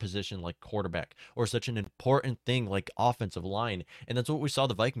important position like quarterback, or such an important thing like offensive line. And that's what we saw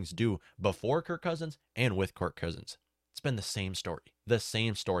the Vikings do before Kirk Cousins and with Kirk Cousins. It's been the same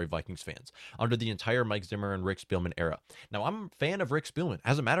story, Vikings fans, under the entire Mike Zimmer and Rick Spielman era. Now, I'm a fan of Rick Spielman.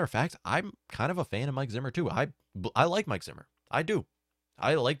 As a matter of fact, I'm kind of a fan of Mike Zimmer too. I like Mike Zimmer. I do.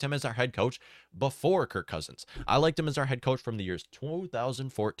 I liked him as our head coach before Kirk Cousins. I liked him as our head coach from the years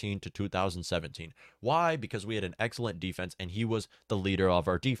 2014 to 2017. Why? Because we had an excellent defense, and he was the leader of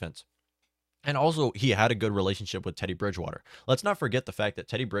our defense. And also, he had a good relationship with Teddy Bridgewater. Let's not forget the fact that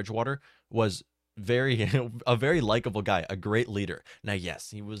Teddy Bridgewater was a very likable guy, a great leader. Now,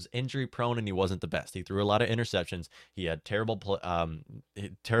 yes, he was injury prone and he wasn't the best. He threw a lot of interceptions. He had terrible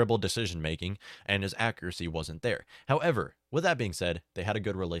decision making, and his accuracy wasn't there. However, with that being said, they had a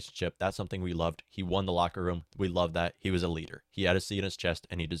good relationship. That's something we loved. He won the locker room. We loved that. He was a leader. He had a C in his chest,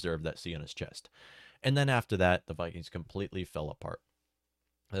 and he deserved that C in his chest. And then after that, the Vikings completely fell apart.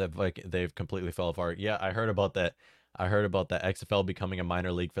 They've completely fell apart. Yeah, I heard about that. I heard about the XFL becoming a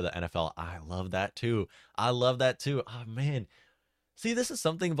minor league for the NFL. I love that too. Oh man. See, this is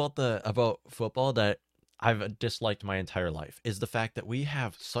something about football that I've disliked my entire life, is the fact that we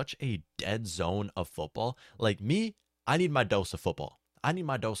have such a dead zone of football. Like me, I need my dose of football. I need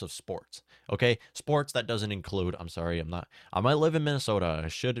my dose of sports. Okay? Sports that doesn't include, I might live in Minnesota. I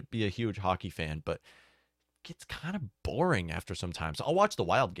should be a huge hockey fan, but it gets kind of boring after some time. So I'll watch the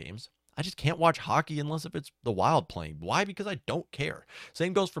Wild games. I just can't watch hockey unless if it's the Wild playing. Why? Because I don't care.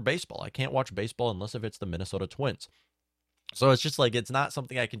 Same goes for baseball. I can't watch baseball unless if it's the Minnesota Twins. So it's just like, it's not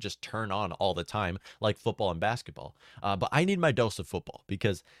something I can just turn on all the time like football and basketball. But I need my dose of football,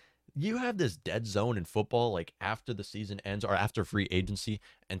 because you have this dead zone in football, like after the season ends or after free agency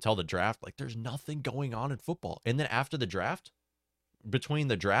until the draft. Like, there's nothing going on in football. And then after the draft, between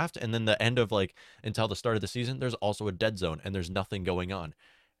the draft and then the end of until the start of the season, there's also a dead zone and there's nothing going on.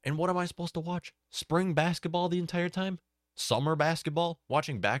 And what am I supposed to watch? Spring basketball the entire time? Summer basketball?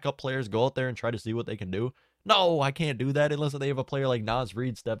 Watching backup players go out there and try to see what they can do? No, I can't do that unless they have a player like Naz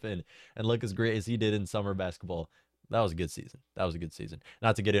Reid step in and look as great as he did in summer basketball. That was a good season.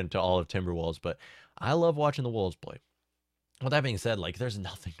 Not to get into all of Timberwolves, but I love watching the Wolves play. With that being said, there's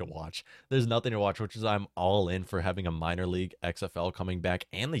nothing to watch. Which is I'm all in for having a minor league XFL coming back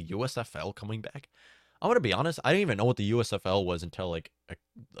and the USFL coming back. I'm going to be honest, I didn't even know what the USFL was until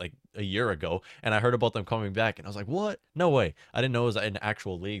a year ago, and I heard about them coming back, and I was like, what? No way. I didn't know it was an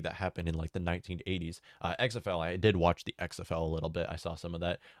actual league that happened in the 1980s. XFL, I did watch the XFL a little bit. I saw some of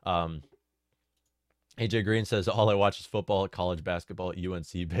that. AJ Green says, all I watch is football, college basketball,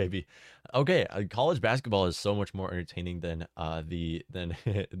 UNC, baby. Okay, college basketball is so much more entertaining than the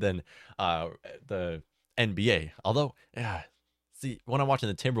NBA. Although, yeah, see, when I'm watching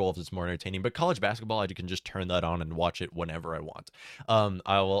the Timberwolves, it's more entertaining. But college basketball, I can just turn that on and watch it whenever I want.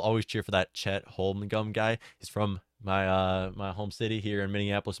 I will always cheer for that Chet Holmgren guy. He's from my home city here in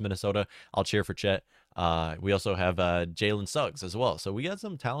Minneapolis, Minnesota. I'll cheer for Chet. We also have Jalen Suggs as well. So we got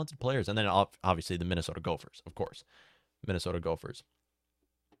some talented players, and then obviously the Minnesota Gophers, of course. Minnesota Gophers.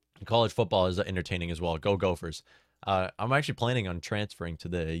 College football is entertaining as well. Go Gophers. I'm actually planning on transferring to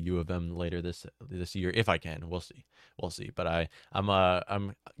the U of M later this year if I can. We'll see. But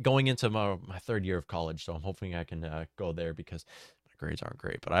I'm going into my third year of college, so I'm hoping I can go there because my grades aren't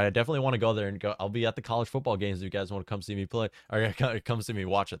great. But I definitely want to go there and go. I'll be at the college football games if you guys want to come see me play or come see me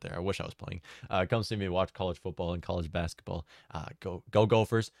watch it there. I wish I was playing. Come see me watch college football and college basketball. Go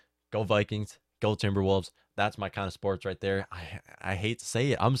Gophers. Go Vikings. Go Timberwolves. That's my kind of sports right there. I hate to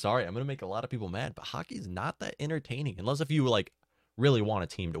say it. I'm sorry. I'm going to make a lot of people mad, but hockey's not that entertaining unless if you like really want a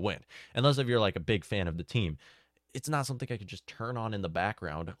team to win. Unless if you're like a big fan of the team. It's not something I could just turn on in the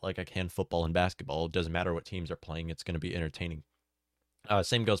background like I can football and basketball. It doesn't matter what teams are playing. It's going to be entertaining.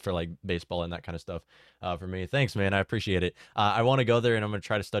 Same goes for like baseball and that kind of stuff for me. Thanks, man. I appreciate it. I want to go there and I'm going to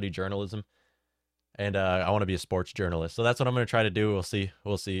try to study journalism. And I want to be a sports journalist. So that's what I'm going to try to do.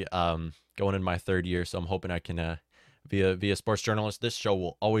 We'll see. Going in my third year. So I'm hoping I can be a sports journalist. This show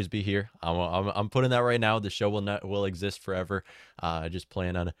will always be here. I'm putting that right now. The show will exist forever. Just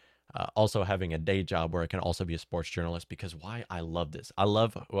plan on also having a day job where I can also be a sports journalist because why? I love this. I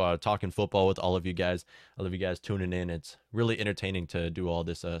love talking football with all of you guys. I love you guys tuning in. It's really entertaining to do all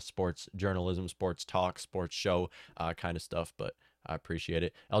this sports journalism, sports talk, sports show kind of stuff. But I appreciate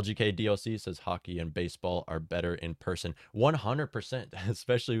it. LGK DOC says hockey and baseball are better in person. 100%,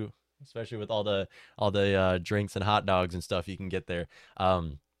 especially with all the drinks and hot dogs and stuff you can get there.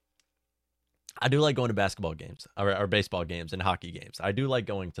 I do like going to basketball games or baseball games and hockey games. I do like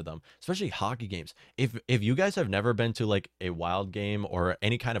going to them, especially hockey games. If you guys have never been to like a Wild game or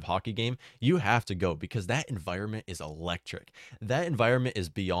any kind of hockey game, you have to go because that environment is electric. That environment is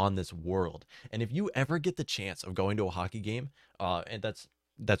beyond this world. And if you ever get the chance of going to a hockey game, and that's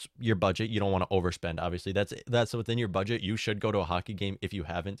your budget. You don't want to overspend. Obviously, that's within your budget. You should go to a hockey game if you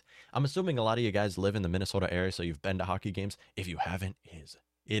haven't. I'm assuming a lot of you guys live in the Minnesota area, so you've been to hockey games. If you haven't,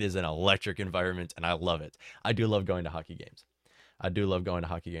 it is an electric environment, and I love it. I do love going to hockey games.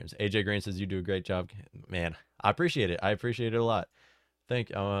 AJ Green says you do a great job, man. I appreciate it. I appreciate it a lot.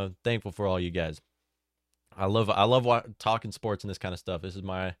 Thankful for all you guys. I love talking sports and this kind of stuff. This is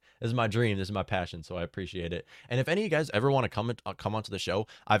my dream. This is my passion. So I appreciate it. And if any of you guys ever want to come onto the show,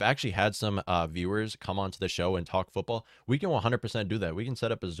 I've actually had some viewers come onto the show and talk football. We can 100% do that. We can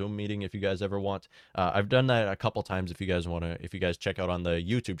set up a Zoom meeting if you guys ever want. I've done that a couple times. If you guys check out on the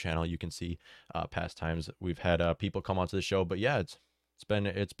YouTube channel, you can see past times we've had people come onto the show. But yeah,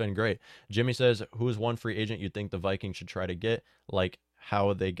 it's been great. Jimmy says, who is one free agent you think the Vikings should try to get, like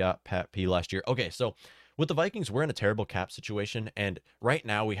how they got Pat P last year? Okay, so with the Vikings, we're in a terrible cap situation, and right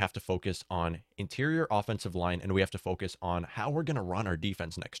now we have to focus on interior offensive line, and we have to focus on how we're going to run our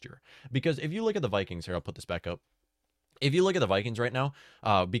defense next year. Because if you look at the Vikings here, I'll put this back up. If you look at the Vikings right now,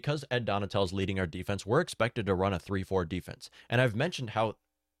 because Ed Donatell's leading our defense, we're expected to run a 3-4 defense. And I've mentioned how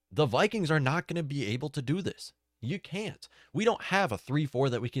the Vikings are not going to be able to do this. You can't. We don't have a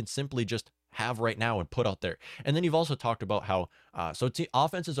 3-4 that we can simply just have right now and put out there. And then you've also talked about how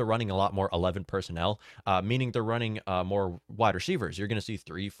offenses are running a lot more 11 personnel, meaning they're running more wide receivers. You're going to see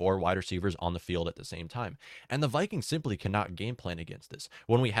 3-4 wide receivers on the field at the same time. And the Vikings simply cannot game plan against this.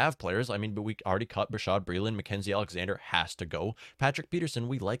 When we have players, but we already cut Bashaud Breeland, Mackenzie Alexander has to go. Patrick Peterson,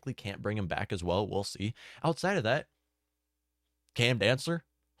 we likely can't bring him back as well. We'll see. Outside of that, Cam Dantzler,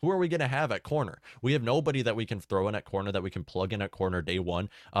 who are we going to have at corner? We have nobody that we can throw in at corner, that we can plug in at corner day one.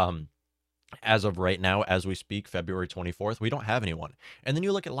 As of right now, as we speak, February 24th, we don't have anyone. And then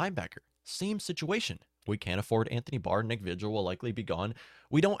you look at linebacker, same situation. We can't afford Anthony Barr. Nick Vigil will likely be gone.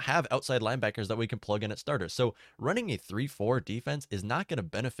 We don't have outside linebackers that we can plug in at starters. So running a 3-4 defense is not going to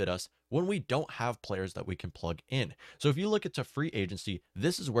benefit us when we don't have players that we can plug in. So if you look at free agency,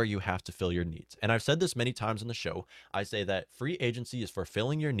 this is where you have to fill your needs. And I've said this many times on the show. I say that free agency is for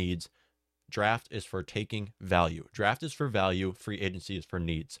filling your needs. Draft is for taking value. Draft is for value. Free agency is for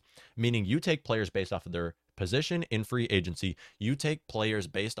needs. Meaning you take players based off of their position in free agency. You take players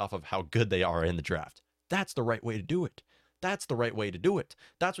based off of how good they are in the draft. That's the right way to do it. That's the right way to do it.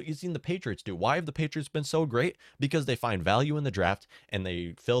 That's what you've seen the Patriots do. Why have the Patriots been so great? Because they find value in the draft and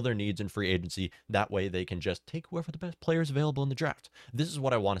they fill their needs in free agency. That way they can just take whoever the best players available in the draft. This is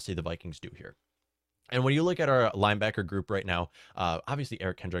what I want to see the Vikings do here. And when you look at our linebacker group right now, obviously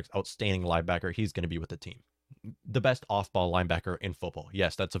Eric Kendricks, outstanding linebacker, he's going to be with the team. the best off-ball linebacker in football.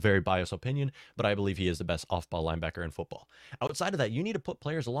 Yes, that's a very biased opinion, but I believe he is the best off-ball linebacker in football. Outside of that, you need to put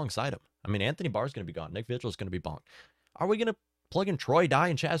players alongside him. I mean, Anthony Barr is going to be gone. Nick Vigil is going to be bonked. Are we going to plug in Troy Dye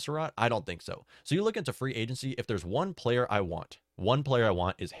and Chaz Surratt? I don't think so. So you look into free agency. If there's one player I want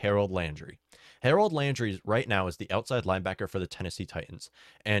is Harold Landry. Harold Landry right now is the outside linebacker for the Tennessee Titans,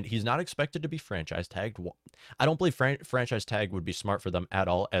 and he's not expected to be franchise tagged. I don't believe franchise tag would be smart for them at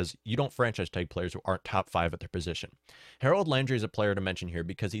all, as you don't franchise tag players who aren't top 5 at their position. Harold Landry is a player to mention here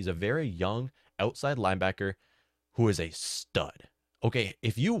because he's a very young outside linebacker who is a stud. Okay,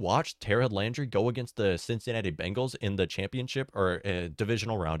 if you watched Harold Landry go against the Cincinnati Bengals in the championship or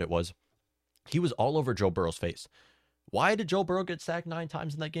divisional round, he was all over Joe Burrow's face. Why did Joe Burrow get sacked 9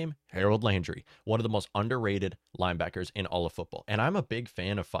 times in that game? Harold Landry, one of the most underrated linebackers in all of football. And I'm a big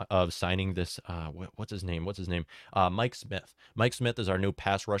fan of signing this, what's his name? Mike Smith. Mike Smith is our new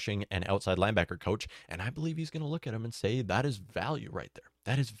pass rushing and outside linebacker coach. And I believe he's going to look at him and say, that is value right there.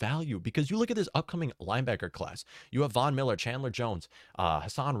 That is value, because you look at this upcoming linebacker class. You have Von Miller, Chandler Jones,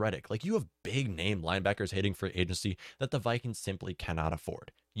 Hassan Reddick. Like, you have big name linebackers hitting free agency that the Vikings simply cannot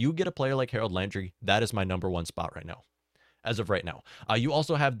afford. You get a player like Harold Landry, that is my number 1 spot right now. As of right now, you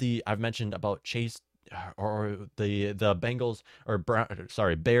also have I've mentioned about Chase or the Bengals or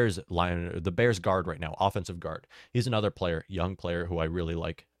Bears line, the Bears guard right now, offensive guard. He's another player, young player who I really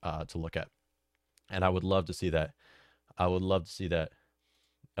like to look at, and I would love to see that.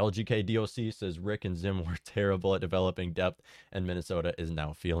 LGK DOC says Rick and Zim were terrible at developing depth, and Minnesota is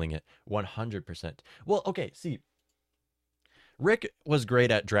now feeling it 100%. Well, okay, see, Rick was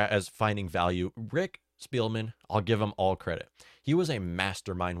great at as finding value. Rick Spielman, I'll give him all credit. He was a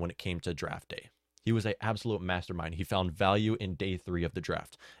mastermind when it came to draft day. He was an absolute mastermind. He found value in day 3 of the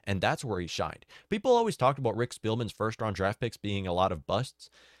draft, and that's where he shined. People always talked about Rick Spielman's first-round draft picks being a lot of busts.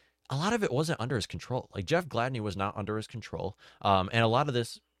 A lot of it wasn't under his control. Like, Jeff Gladney was not under his control, and a lot of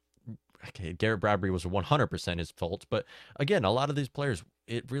this, okay, Garrett Bradbury was 100% his fault, but again, a lot of these players,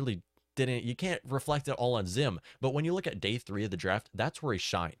 it really you can't reflect it all on Zim, but when you look at day 3 of the draft, that's where he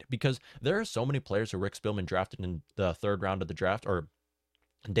shined, because there are so many players who Rick Spielman drafted in the 3rd round of the draft or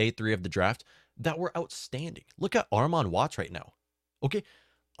day 3 of the draft that were outstanding. Look at Armon Watts right now. Okay,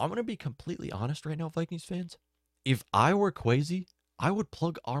 I'm going to be completely honest right now, Vikings fans. If I were Kwesi, I would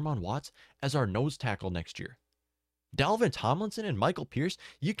plug Armon Watts as our nose tackle next year. Dalvin Tomlinson and Michael Pierce,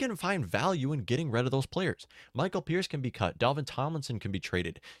 you can find value in getting rid of those players. Michael Pierce can be cut. Dalvin Tomlinson can be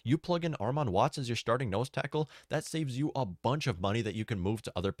traded. You plug in Armon Watts as your starting nose tackle, that saves you a bunch of money that you can move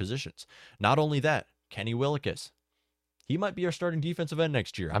to other positions. Not only that, Kenny Willekes, he might be our starting defensive end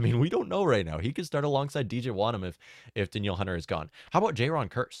next year. I mean, we don't know right now. He could start alongside DJ Wanham if Danielle Hunter is gone. How about Jaron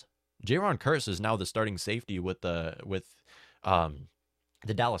Kearse? Jaron Kearse is now the starting safety with the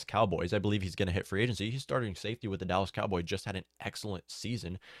Dallas Cowboys. I believe he's going to hit free agency. He's starting safety with the Dallas Cowboys. Just had an excellent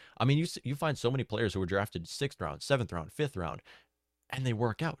season. I mean, you find so many players who were drafted 6th round, 7th round, 5th round, and they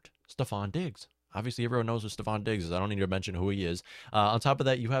work out. Stephon Diggs. Obviously, everyone knows who Stephon Diggs is. I don't need to mention who he is. On top of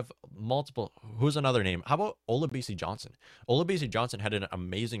that, you have multiple. Who's another name? How about Olabisi Johnson? Olabisi Johnson had an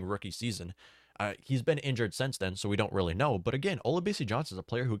amazing rookie season. He's been injured since then, so we don't really know. But again, Olabisi Johnson is a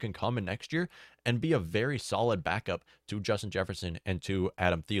player who can come in next year and be a very solid backup to Justin Jefferson and to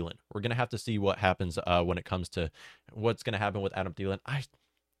Adam Thielen. We're going to have to see what happens when it comes to what's going to happen with Adam Thielen. I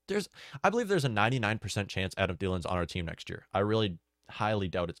believe there's a 99% chance Adam Thielen's on our team next year. I really highly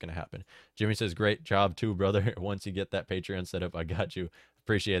doubt it's going to happen. Jimmy says, great job too, brother. Once you get that Patreon set up, I got you.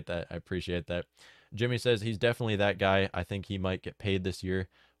 Appreciate that. I appreciate that. Jimmy says he's definitely that guy. I think he might get paid this year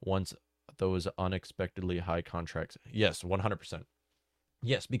once those unexpectedly high contracts. Yes, 100%.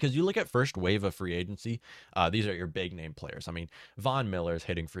 Yes, because you look at first wave of free agency, these are your big name players. I mean, Von Miller is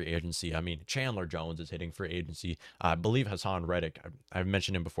hitting free agency. I mean, Chandler Jones is hitting free agency. I believe Hassan Reddick, I've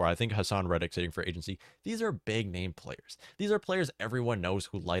mentioned him before. I think Hassan Reddick's hitting free agency. These are big name players. These are players everyone knows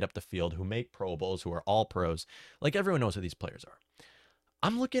who light up the field, who make Pro Bowls, who are all pros. Like, everyone knows who these players are.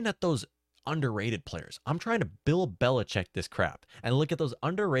 I'm looking at those underrated players. I'm trying to Bill Belichick this crap and look at those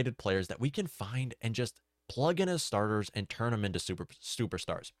underrated players that we can find and just plug in as starters and turn them into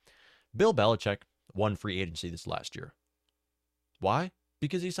superstars. Bill Belichick won free agency this last year. Why?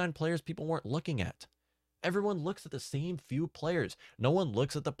 Because he signed players people weren't looking at. Everyone looks at the same few players. No one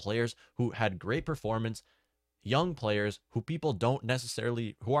looks at the players who had great performance, young players who people don't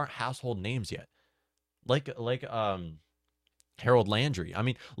necessarily, who aren't household names yet. Like Harold Landry. I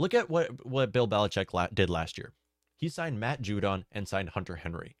mean, look at what Bill Belichick did last year. He signed Matt Judon and signed Hunter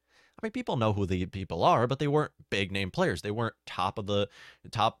Henry. I mean, people know who the people are, but they weren't big name players. They weren't top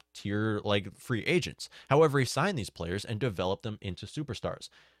tier like free agents. However, he signed these players and developed them into superstars.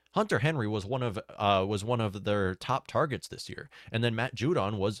 Hunter Henry was one of their top targets this year, and then Matt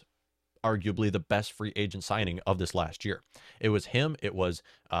Judon was arguably the best free agent signing of this last year. It was him, it was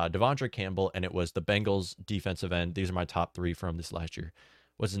Devondre Campbell, and it was the Bengals defensive end. These are my top three from this last year.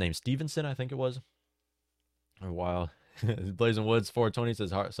 What's his name? Stevenson, I think it was. A while. Blazing Woods 420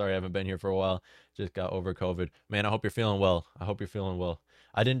 says, sorry, I haven't been here for a while. Just got over COVID. Man, I hope you're feeling well. I hope you're feeling well.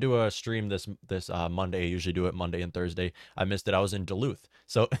 I didn't do a stream this Monday. I usually do it Monday and Thursday. I missed it. I was in Duluth.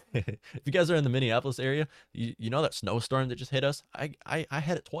 So if you guys are in the Minneapolis area, you know that snowstorm that just hit us? I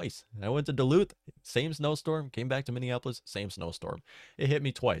had it twice. I went to Duluth, same snowstorm, came back to Minneapolis, same snowstorm. It hit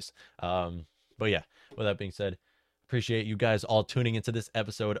me twice. But yeah, with that being said, appreciate you guys all tuning into this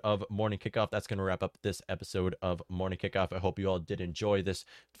episode of Morning Kickoff. That's going to wrap up this episode of Morning Kickoff. I hope you all did enjoy this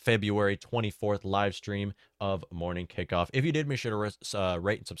February 24th live stream of Morning Kickoff. If you did, make sure to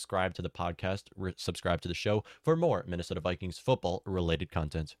rate and subscribe to the podcast, subscribe to the show for more Minnesota Vikings football related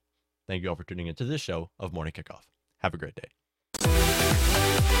content. Thank you all for tuning into this show of Morning Kickoff. Have a great day.